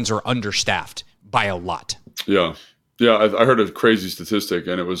Dolphins are understaffed by a lot. Yeah. Yeah, I heard a crazy statistic,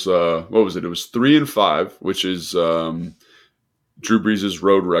 and it was, what was it? It was 3-5, which is Drew Brees'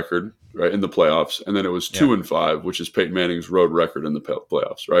 road record, right, in the playoffs, and then it was 2-5, which is Peyton Manning's road record in the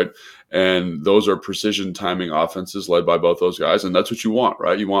playoffs, right? And those are precision timing offenses led by both those guys, and that's what you want,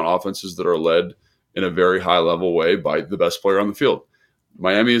 right? You want offenses that are led in a very high level way by the best player on the field.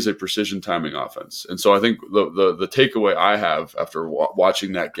 Miami is a precision timing offense, and so I think the takeaway I have after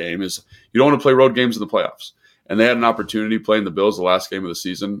watching that game is you don't want to play road games in the playoffs. And they had an opportunity playing the Bills the last game of the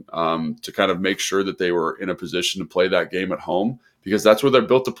season to kind of make sure that they were in a position to play that game at home, because that's where they're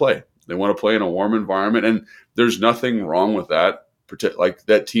built to play. They want to play in a warm environment, and there's nothing wrong with that. Like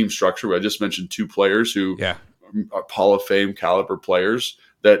that team structure where I just mentioned two players who are Hall of Fame caliber players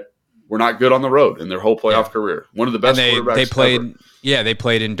that were not good on the road in their whole playoff career. One of the best quarterbacks they played ever. Yeah, they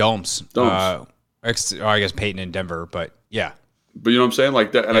played in domes. I guess Peyton in Denver, but yeah. But you know what I'm saying?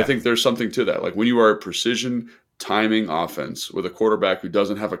 Like that, and I think there's something to that. Like when you are a precision timing offense with a quarterback who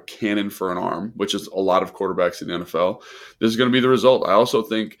doesn't have a cannon for an arm, which is a lot of quarterbacks in the NFL, this is going to be the result. I also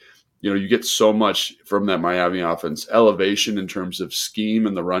think, you get so much from that Miami offense, elevation in terms of scheme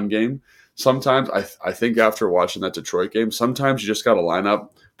and the run game. Sometimes I think after watching that Detroit game, sometimes you just got to line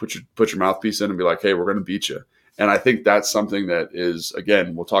up, put your mouthpiece in and be like, hey, we're going to beat you. And I think that's something that is,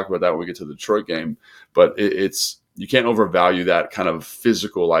 again, we'll talk about that when we get to the Detroit game, but it's, you can't overvalue that kind of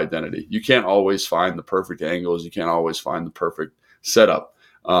physical identity. You can't always find the perfect angles. You can't always find the perfect setup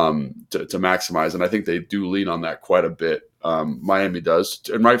to maximize. And I think they do lean on that quite a bit. Miami does,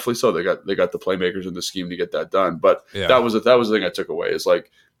 and rightfully so. They got the playmakers in the scheme to get that done. But that was the thing I took away is like,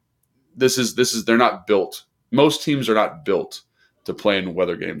 this is they're not built. Most teams are not built to play in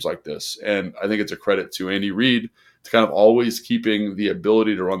weather games like this. And I think it's a credit to Andy Reid to kind of always keeping the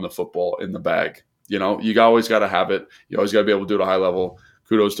ability to run the football in the bag. You always got to have it. You always got to be able to do it at a high level.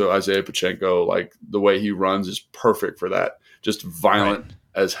 Kudos to Isaiah Pacheco. Like the way he runs is perfect for that. Just violent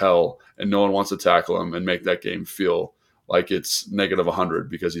as hell. And no one wants to tackle him and make that game feel like it's -100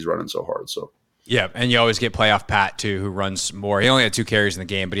 because he's running so hard. So, yeah. And you always get playoff Pat too, who runs more. He only had 2 carries in the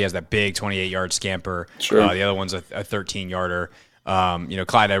game, but he has that big 28-yard scamper. Sure. The other one's a 13-yarder.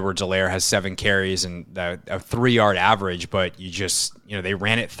 Clyde Edwards-Helaire has 7 carries and a 3-yard average, but they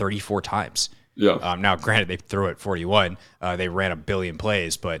ran it 34 times. Yeah. Now, granted, they threw it 41. They ran a billion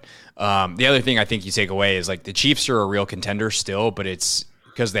plays, but the other thing I think you take away is like the Chiefs are a real contender still, but it's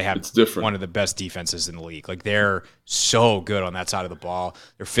because they have one of the best defenses in the league. Like they're so good on that side of the ball.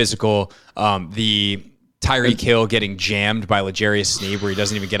 They're physical. The Tyreek Hill getting jammed by L'Jarius Sneed where he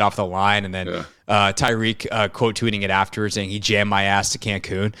doesn't even get off the line, and then Tyreek quote tweeting it afterwards saying he jammed my ass to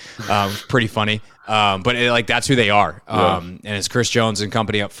Cancun. Pretty funny. But that's who they are. And it's Chris Jones and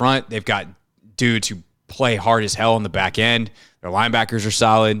company up front. They've got dudes who play hard as hell on the back end. Their linebackers are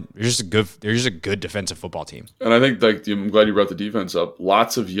solid. They're just a good defensive football team. And I think I'm glad you brought the defense up.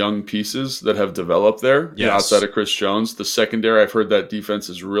 Lots of young pieces that have developed there outside of Chris Jones. The secondary, I've heard that defense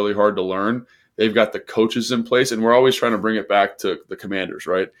is really hard to learn. They've got the coaches in place, and we're always trying to bring it back to the Commanders,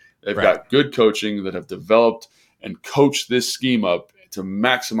 right? They've got good coaching that have developed and coached this scheme up to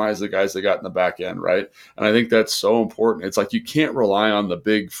maximize the guys they got in the back end, right? And I think that's so important. It's like you can't rely on the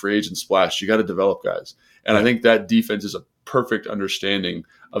big free agent splash. You got to develop guys. And I think that defense is a perfect understanding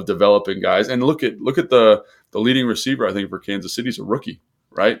of developing guys. And look at the leading receiver, I think, for Kansas City is a rookie,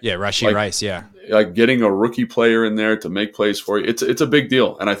 right? Yeah, Rashee Rice, yeah. Like getting a rookie player in there to make plays for you, it's a big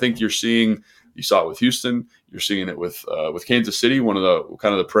deal. And I think you saw it with Houston, you're seeing it with Kansas City. One of the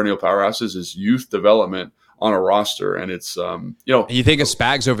kind of the perennial powerhouses is youth development on a roster. And it's, And you think of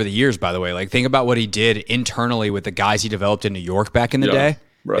Spags over the years, by the way, like think about what he did internally with the guys he developed in New York back in the day.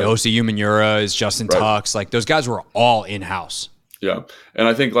 Right. Osi Umenyiora, Justin Tux, like those guys were all in-house. Yeah. And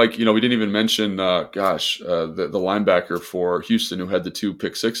I think we didn't even mention, the linebacker for Houston who had the 2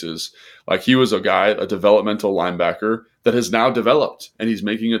 pick sixes. Like he was a developmental linebacker that has now developed and he's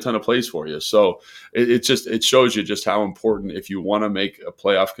making a ton of plays for you. So it shows you just how important, if you want to make a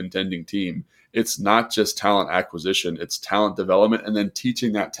playoff contending team, it's not just talent acquisition, it's talent development and then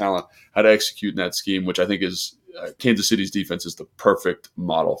teaching that talent how to execute in that scheme, which I think is Kansas City's defense is the perfect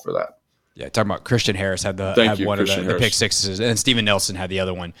model for that. Yeah, talking about Christian Harris had one of the pick sixes, and Steven Nelson had the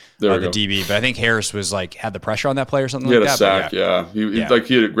other one, the DB. But I think Harris was had the pressure on that play or something like that. He had a sack,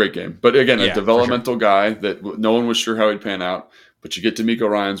 He had a great game. But again, a developmental guy that no one was sure how he'd pan out. But you get DeMeco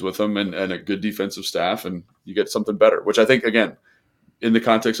Ryans with him and a good defensive staff, and you get something better, which I think, again, in the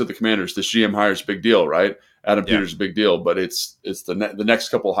context of the Commanders, this GM hire is a big deal, right? Adam Peters is a big deal, but it's the next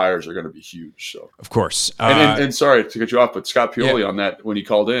couple hires are going to be huge. So of course, and sorry to cut you off, but Scott Pioli on that when he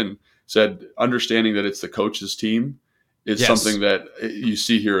called in said understanding that it's the coach's team is something that you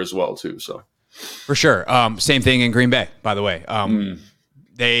see here as well too. So for sure, same thing in Green Bay, by the way.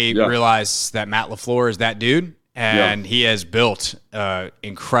 They realize that Matt LaFleur is that dude, and he has built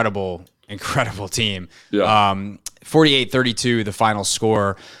incredible team. Yeah. 48-32, the final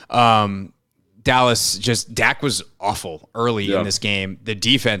score. Dallas Dak was awful early in this game. The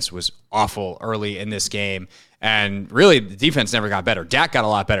defense was awful early in this game. And really, the defense never got better. Dak got a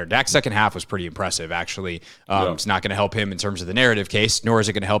lot better. Dak's second half was pretty impressive, actually. It's not going to help him in terms of the narrative case, nor is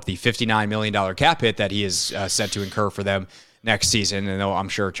it going to help the $59 million cap hit that he is set to incur for them next season. And they'll, I'm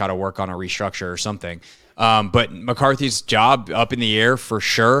sure, try to work on a restructure or something. But McCarthy's job up in the air for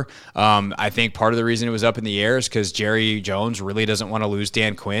sure. I think part of the reason it was up in the air is because Jerry Jones really doesn't want to lose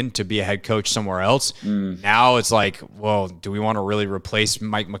Dan Quinn to be a head coach somewhere else. Now it's like, well, do we want to really replace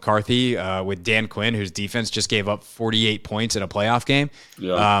Mike McCarthy with Dan Quinn, whose defense just gave up 48 points in a playoff game?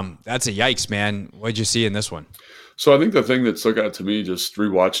 That's a yikes, man. What did you see in this one? So I think the thing that stuck out to me just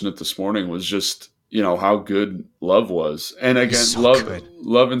rewatching it this morning was just, how good Love was. And again,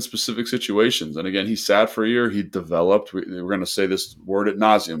 Love in specific situations. And again, he sat for a year. He developed. We're going to say this word ad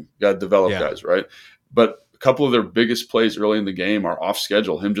nauseum. Got to develop guys, right? But a couple of their biggest plays early in the game are off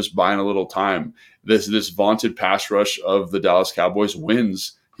schedule. Him just buying a little time. This vaunted pass rush of the Dallas Cowboys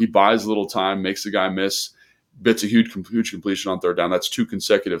wins. He buys a little time, makes the guy miss. Bits a huge completion on third down. That's 2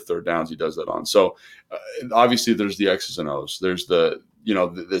 consecutive third downs he does that on. So obviously there's the X's and O's. There's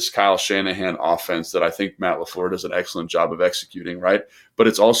this Kyle Shanahan offense that I think Matt LaFleur does an excellent job of executing, right? But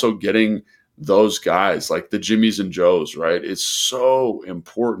it's also getting those guys like the Jimmies and Joes, right? It's so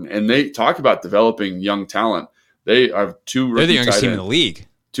important. And they talk about developing young talent. They have 2 rookie They're the youngest tight team ends. in the league.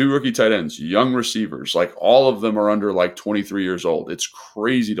 2 rookie tight ends, young receivers, like all of them are under like 23 years old. It's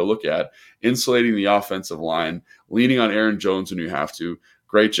crazy to look at. Insulating the offensive line, leaning on Aaron Jones when you have to.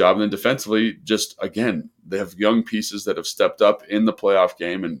 Great job. And then defensively, just again, they have young pieces that have stepped up in the playoff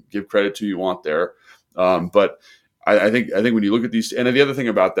game, and give credit to who you want there. But I think when you look at these, and the other thing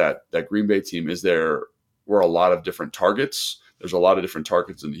about that Green Bay team is there were a lot of different targets. There's a lot of different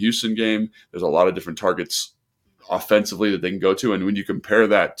targets in the Houston game. There's a lot of different targets offensively that they can go to. And when you compare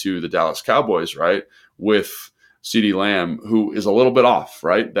that to the Dallas Cowboys, right, with CeeDee Lamb, who is a little bit off,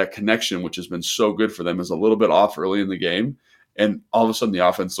 right? That connection, which has been so good for them, is a little bit off early in the game. And all of a sudden the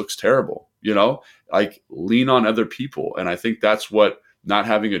offense looks terrible, like lean on other people. And I think that's what not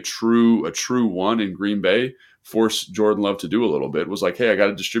having a true one in Green Bay forced Jordan Love to do a little bit, was like, hey, I got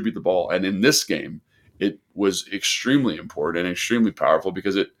to distribute the ball. And in this game, it was extremely important and extremely powerful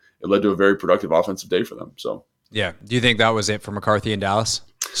because it led to a very productive offensive day for them. So, yeah. Do you think that was it for McCarthy in Dallas?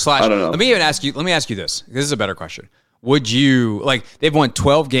 I don't know. Let me ask you this. This is a better question. Would you, they've won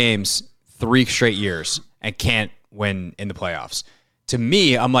 12 games 3 straight years and can't win in the playoffs. To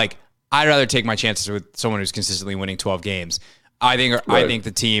me, I'm like, I'd rather take my chances with someone who's consistently winning 12 games. I think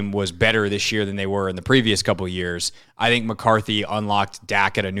the team was better this year than they were in the previous couple of years. I think McCarthy unlocked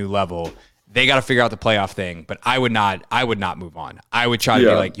Dak at a new level. They got to figure out the playoff thing, but I would not move on. I would try to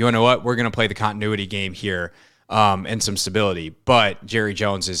be like, you know what? We're going to play the continuity game here and some stability. But Jerry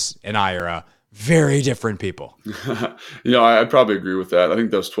Jones and I are very different people. I probably agree with that. I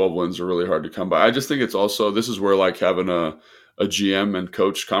think those 12 wins are really hard to come by. I just think it's also, this is where like having a GM and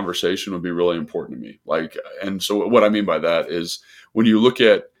coach conversation would be really important to me. And so what I mean by that is when you look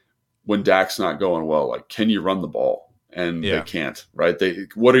at when Dak's not going well, like, can you run the ball? And they can't, right?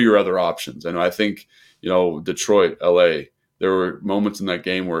 What are your other options? And I think, Detroit, LA, there were moments in that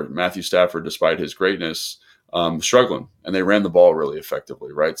game where Matthew Stafford, despite his greatness, struggling, and they ran the ball really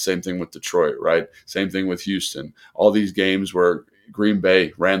effectively, right? Same thing with Detroit, right? Same thing with Houston. All these games where Green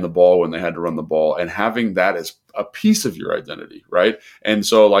Bay ran the ball when they had to run the ball, and having that as a piece of your identity, right? And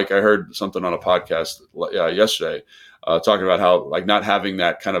so, I heard something on a podcast yesterday talking about how, not having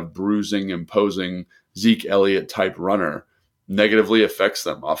that kind of bruising, imposing Zeke Elliott type runner negatively affects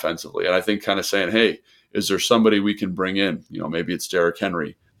them offensively. And I think kind of saying, hey, is there somebody we can bring in? Maybe it's Derrick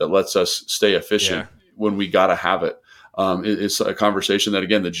Henry that lets us stay efficient when we got to have it. It's a conversation that,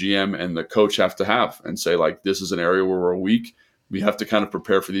 again, the GM and the coach have to have and say, this is an area where we're weak. We have to kind of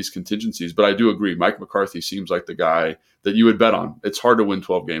prepare for these contingencies. But I do agree, Mike McCarthy seems like the guy that you would bet on. It's hard to win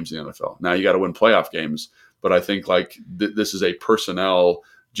 12 games in the NFL. Now you got to win playoff games. But I think this is a personnel,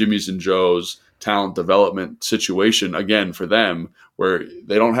 Jimmy's and Joe's talent development situation, again, for them, where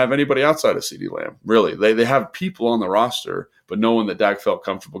they don't have anybody outside of CeeDee Lamb. Really, they have people on the roster, but no one that Dak felt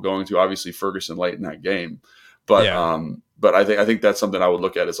comfortable going to. Obviously, Ferguson late in that game. But I think that's something I would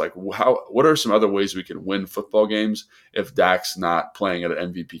look at is what are some other ways we can win football games if Dak's not playing at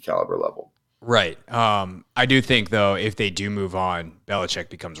an MVP caliber level? Right. I do think though, if they do move on, Belichick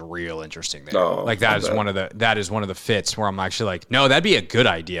becomes real interesting there. That is one of the fits where I'm actually no, that'd be a good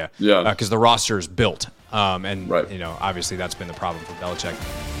idea. Yeah. Because the roster is built. Obviously that's been the problem for Belichick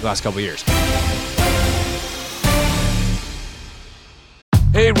the last couple of years.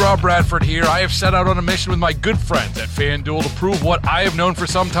 Hey, Rob Bradford here. I have set out on a mission with my good friends at FanDuel to prove what I have known for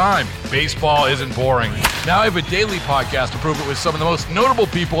some time. Baseball isn't boring. Now I have a daily podcast to prove it with some of the most notable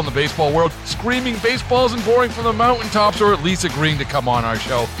people in the baseball world, screaming baseball isn't boring from the mountaintops, or at least agreeing to come on our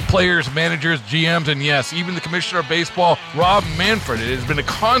show. Players, managers, GMs, and yes, even the commissioner of baseball, Rob Manfred. It has been a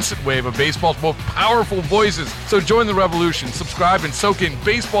constant wave of baseball's most powerful voices. So join the revolution. Subscribe and soak in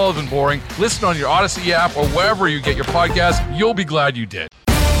Baseball Isn't Boring. Listen on your Odyssey app or wherever you get your podcast. You'll be glad you did.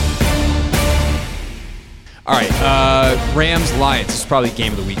 All right, Rams-Lions. This is probably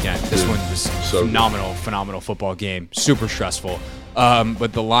game of the weekend. This one was phenomenal football game. Super stressful.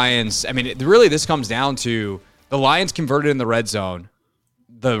 But the Lions, I mean, really this comes down to the Lions converted in the red zone.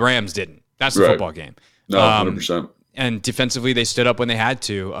 The Rams didn't. That's the football game. No, 100%. And defensively, they stood up when they had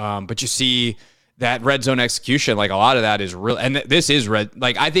to. But you see that red zone execution, like a lot of that is real. And this is red.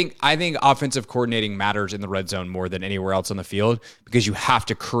 Like I think offensive coordinating matters in the red zone more than anywhere else on the field, because you have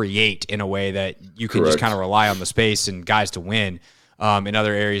to create in a way that you can just kind of rely on the space and guys to win in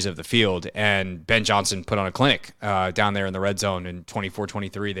other areas of the field. And Ben Johnson put on a clinic down there in the red zone in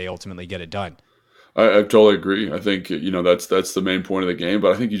 24-23. They ultimately get it done. I totally agree. I think, that's the main point of the game.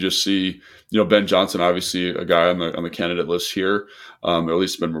 But I think you just see, Ben Johnson, obviously a guy on the candidate list here, or at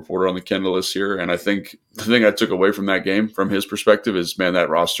least been reported on the candidate list here. And I think the thing I took away from that game, from his perspective, is, man, that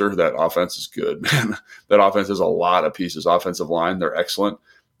roster, that offense is good. Man, that offense has a lot of pieces. Offensive line, they're excellent.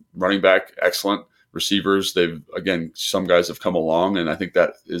 Running back, excellent. Receivers, some guys have come along, and I think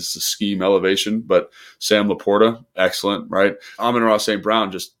that is the scheme elevation. But Sam Laporta, excellent, right? Amon-Ra St. Brown,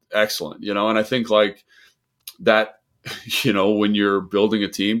 just excellent, and I think like that, when you're building a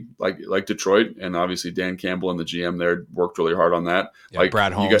team like Detroit, and obviously Dan Campbell and the GM there worked really hard on that. Yeah, like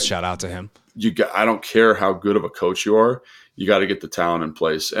Brad Holmes, shout out to him. I don't care how good of a coach you are, you got to get the talent in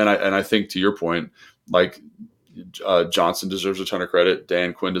place. And I think, to your point, like Johnson deserves a ton of credit.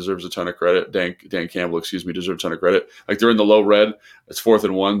 Dan Quinn deserves a ton of credit. Dan Campbell, deserves a ton of credit. Like, they're in the low red. It's 4th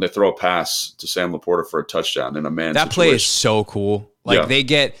and 1. They throw a pass to Sam Laporta for a touchdown in a man that situation. Play is so cool. Like,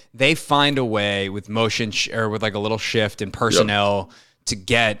 they find a way with motion or with like a little shift in personnel to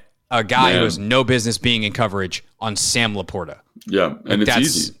get a guy who has no business being in coverage on Sam Laporta. Yeah, and it's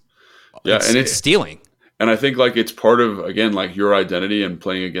easy. Yeah, and it's stealing. And I think like it's part of, again, like your identity and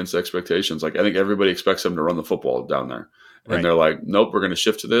playing against expectations. Like, I think everybody expects them to run the football down there. And they're like, nope, we're going to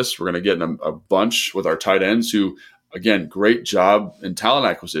shift to this. We're going to get in a bunch with our tight ends who, again, great job in talent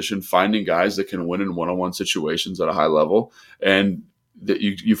acquisition, finding guys that can win in one-on-one situations at a high level. And that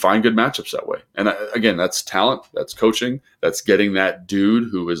you find good matchups that way. And again, that's talent, that's coaching, that's getting that dude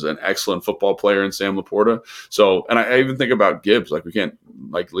who is an excellent football player in Sam Laporta. So, and I even think about Gibbs. Like, we can't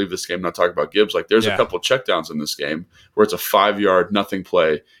like leave this game and not talk about Gibbs. Like, there's a couple of checkdowns in this game where it's a 5-yard nothing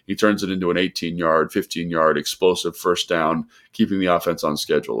play. He turns it into an 18-yard, 15-yard explosive first down, keeping the offense on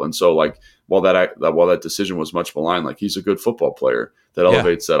schedule. And so, like, while that decision was much maligned, like, he's a good football player that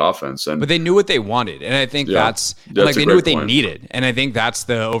elevates that offense. But they knew what they wanted. And I think that's like, they knew what they needed. And I think that's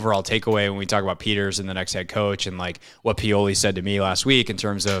the overall takeaway when we talk about Peters and the next head coach, and like what Pioli said to me last week in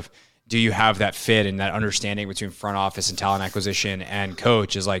terms of, do you have that fit and that understanding between front office and talent acquisition and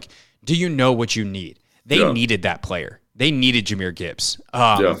coach, is like, do you know what you need? They needed that player. They needed Jahmyr Gibbs.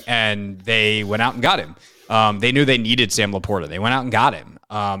 And they went out and got him. They knew they needed Sam Laporta. They went out and got him.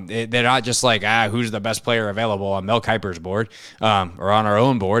 They're not just like, who's the best player available on Mel Kiper's board or on our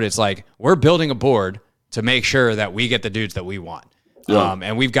own board. It's like, we're building a board to make sure that we get the dudes that we want.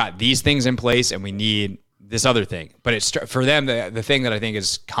 And we've got these things in place, and we need this other thing. But it's for them, the thing that I think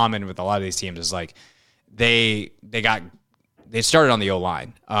is common with a lot of these teams is like they started on the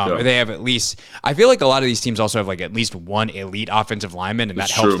O-line. They have at least, I feel like a lot of these teams also have like at least one elite offensive lineman, and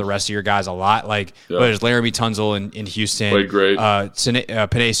that helps the rest of your guys a lot. Like, there's Laramie Tunsil in Houston, played great.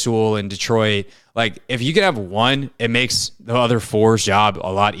 Penei Sewell in Detroit. Like, if you can have one, it makes the other four's job a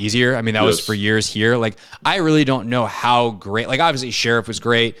lot easier. I mean, that was for years here. Like, I really don't know how great, like, obviously Sheriff was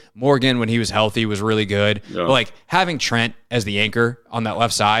great. Morgan, when he was healthy, was really good. But like, having Trent as the anchor on that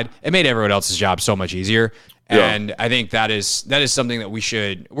left side, it made everyone else's job so much easier. And I think that is something that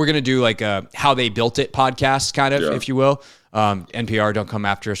we're going to do like a How They Built It podcast, kind of, if you will. NPR, don't come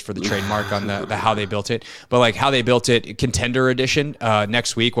after us for the trademark on the How They Built It. But like How They Built It Contender Edition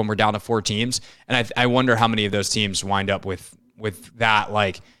next week when we're down to 4 teams. And I wonder how many of those teams wind up with that.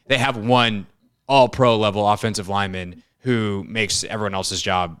 Like, they have one all-pro level offensive lineman who makes everyone else's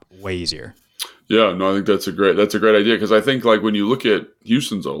job way easier. Yeah, no, I think that's a great idea, because I think like when you look at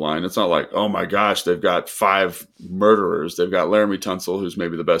Houston's O-line, it's not like, oh my gosh, they've got 5 murderers. They've got Laramie Tunsil, who's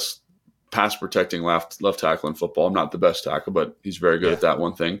maybe the best pass protecting left tackle in football. I'm not the best tackle, but he's very good at that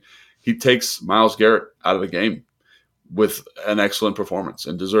one thing. He takes Myles Garrett out of the game. with an excellent performance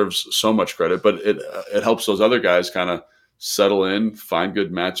and deserves so much credit. But it helps those other guys kind of settle in, find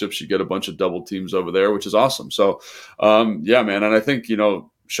good matchups. You get a bunch of double teams over there, which is awesome. So, yeah, man. And I think,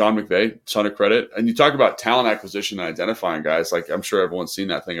 Sean McVay, ton of credit. And you talk about talent acquisition and identifying guys. Like, I'm sure everyone's seen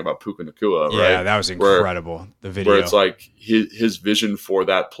that thing about Puka Nacua, right? Yeah, that was incredible. The video. Where it's like his vision for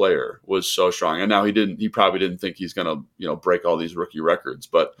that player was so strong. And now he probably didn't think he's going to, break all these rookie records.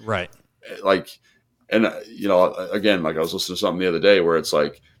 But right. Like, and, again, like I was listening to something the other day where it's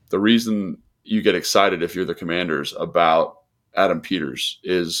like the reason you get excited if you're the Commanders about Adam Peters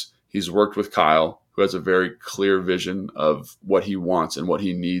is he's worked with Kyle, who has a very clear vision of what he wants and what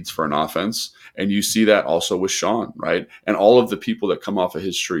he needs for an offense. And you see that also with Sean, right? And all of the people that come off of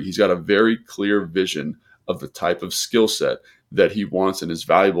his tree, he's got a very clear vision of the type of skill set that he wants and is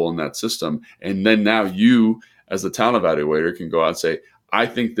valuable in that system. And then now you, as the talent evaluator, can go out and say, I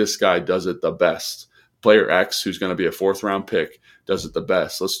think this guy does it the best. Player X, who's going to be a 4th round pick, does it the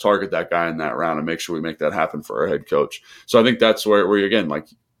best. Let's target that guy in that round and make sure we make that happen for our head coach. So I think that's where again, like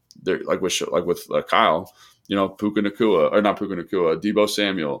with Kyle, Puka Nacua, or not Puka Nacua, Deebo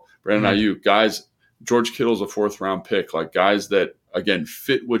Samuel, Brandon Ayuk, guys. George Kittle's a 4th round pick, like guys that again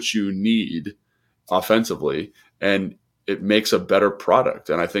fit what you need offensively, and it makes a better product.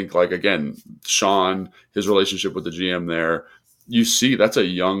 And I think, like, again, Sean, his relationship with the GM there, you see that's a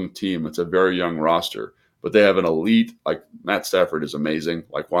young team. It's a very young roster, but they have an elite, like Matt Stafford is amazing.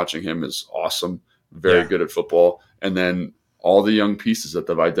 Like watching him is awesome, very good at football. And then all the young pieces that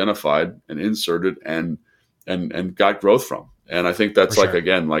they've identified and inserted and got growth from. And I think that's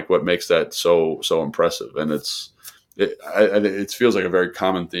again, like what makes that so impressive. And it feels like a very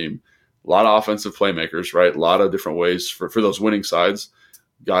common theme. A lot of offensive playmakers, right? A lot of different ways for those winning sides.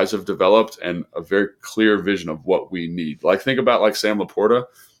 Guys have developed and a very clear vision of what we need. Like think about like Sam Laporta,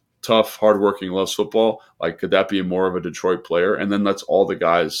 tough, hardworking, loves football. Like, could that be more of a Detroit player? And then that's all the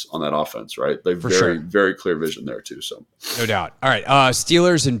guys on that offense, right? They've very clear vision there too. So no doubt. All right.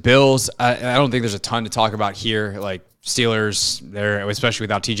 Steelers and Bills. I don't think there's a ton to talk about here. Like Steelers, they're especially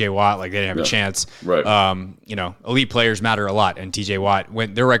without TJ Watt, like they didn't have a chance. Right. Elite players matter a lot, and TJ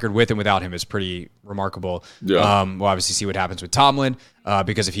Watt, their record with and without him is pretty remarkable. Yeah. We'll obviously see what happens with Tomlin,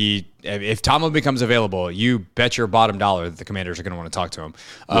 because if Tomlin becomes available, you bet your bottom dollar that the Commanders are going to want to talk to him.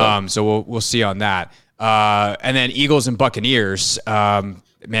 Yeah. So we'll see on that. And then Eagles and Buccaneers. Man,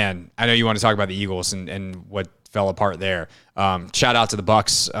 I know you want to talk about the Eagles and what fell apart there. Shout out to the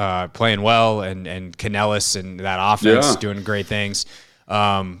Bucs playing well and Canellis and that offense doing great things.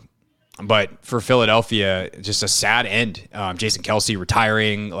 But for Philadelphia, just a sad end. Jason Kelce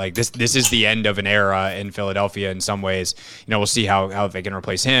retiring. Like this is the end of an era in Philadelphia in some ways. We'll see how they can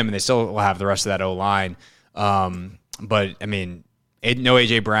replace him, and they still will have the rest of that O-line. But I mean, no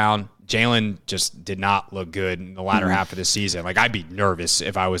AJ Brown. Jalen just did not look good in the latter half of the season. Like I'd be nervous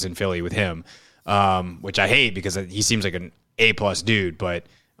if I was in Philly with him. Which I hate because he seems like an A+ dude, but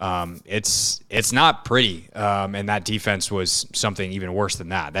it's not pretty. And that defense was something even worse than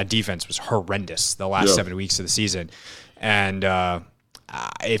that. That defense was horrendous the last 7 weeks of the season. And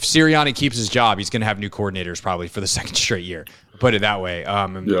if Sirianni keeps his job, he's going to have new coordinators probably for the second straight year. Put it that way.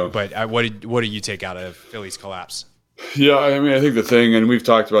 But what do you take out of Philly's collapse? Yeah, I mean, I think the thing, and we've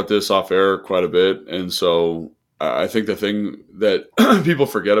talked about this off air quite a bit, and so I think the thing that people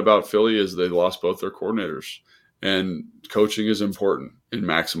forget about Philly is they lost both their coordinators, and coaching is important in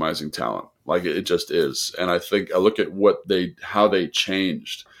maximizing talent. Like it just is. And I think I look at how they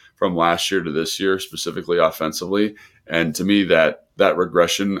changed from last year to this year, specifically offensively. And to me, that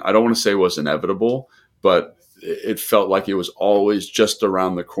regression, I don't want to say was inevitable, but it felt like it was always just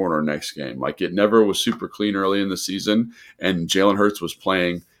around the corner next game. Like it never was super clean early in the season, and Jalen Hurts was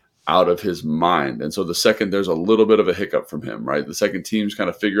playing out of his mind. And so the second there's a little bit of a hiccup from him, right? The second teams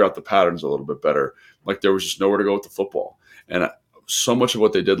kind of figure out the patterns a little bit better. Like there was just nowhere to go with the football. And so much of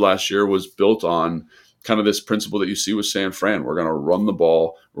what they did last year was built on kind of this principle that you see with San Fran. We're going to run the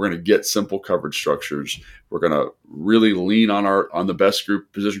ball. We're going to get simple coverage structures. We're going to really lean on the best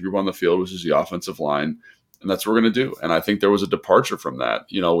position group on the field, which is the offensive line. And that's what we're going to do. And I think there was a departure from that,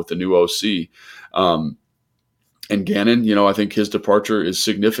 with the new OC. And Gannon, I think his departure is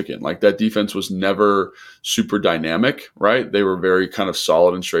significant. Like that defense was never super dynamic, right? They were very kind of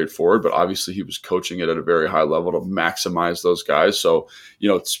solid and straightforward, but obviously he was coaching it at a very high level to maximize those guys. So,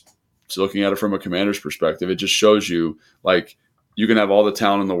 it's looking at it from a Commander's perspective, it just shows you like you can have all the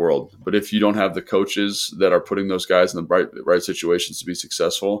talent in the world, but if you don't have the coaches that are putting those guys in the right situations to be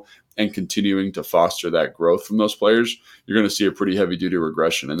successful and continuing to foster that growth from those players, you're going to see a pretty heavy duty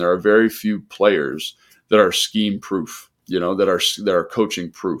regression. And there are very few players that are scheme proof, that are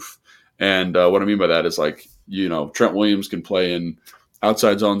coaching proof. And what I mean by that is like Trent Williams can play in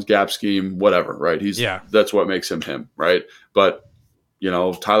outside zones, gap scheme, whatever, right? That's what makes him, right? But,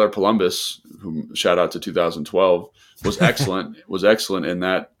 Tyler Columbus, who shout out to 2012, was excellent in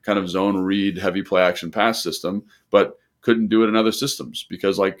that kind of zone read, heavy play action pass system, but couldn't do it in other systems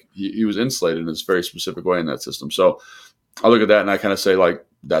because he was insulated in this very specific way in that system. So I look at that and I kind of say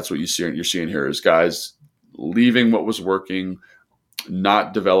that's what you're seeing here is guys leaving what was working,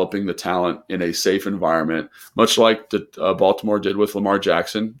 not developing the talent in a safe environment, much like Baltimore did with Lamar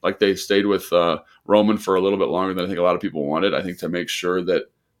Jackson. They stayed with Roman for a little bit longer than I think a lot of people wanted, I think, to make sure that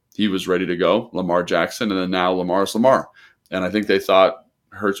he was ready to go, Lamar Jackson, and then now Lamar's Lamar. And I think they thought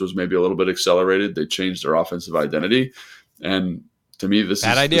Hurts was maybe a little bit accelerated. They changed their offensive identity. And to me, this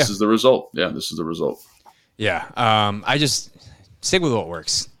is the result. Yeah, this is the result. Yeah. I just stick with what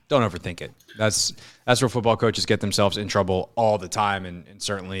works. Don't overthink it. That's where football coaches get themselves in trouble all the time. And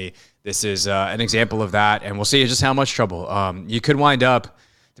certainly this is an example of that. And we'll see just how much trouble. You could wind up,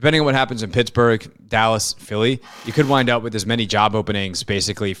 depending on what happens in Pittsburgh, Dallas, Philly, you could wind up with as many job openings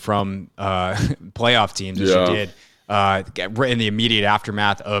basically from playoff teams as you did in the immediate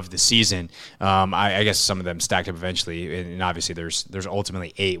aftermath of the season. I guess some of them stacked up eventually, and obviously there's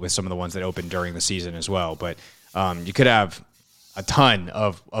ultimately 8 with some of the ones that opened during the season as well. But you could have a ton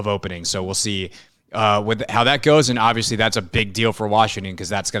of openings, so we'll see with how that goes. And obviously that's a big deal for Washington because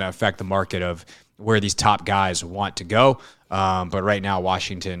that's going to affect the market of where these top guys want to go. But right now,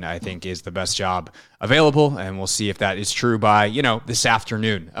 Washington, I think, is the best job available, and we'll see if that is true by this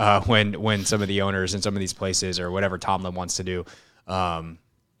afternoon when some of the owners in some of these places or whatever Tomlin wants to do,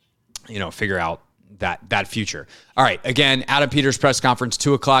 figure out that future. All right, again, Adam Peters press conference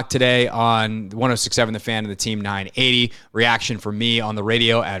 2:00 today on 106.7 The Fan and the Team 980. Reaction from me on the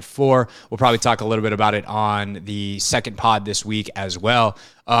radio at 4. We'll probably talk a little bit about it on the second pod this week as well.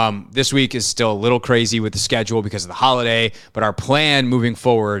 This week is still a little crazy with the schedule because of the holiday, but our plan moving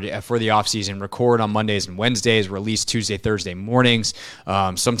forward for the offseason, record on Mondays and Wednesdays, release Tuesday, Thursday mornings.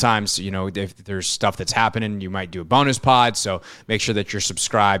 Sometimes, if there's stuff that's happening, you might do a bonus pod, so make sure that you're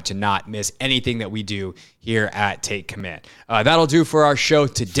subscribed to not miss anything that we do here at Take Command. That'll do for our show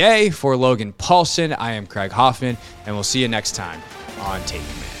today. For Logan Paulsen, I am Craig Hoffman, and we'll see you next time on Take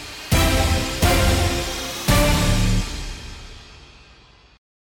Command.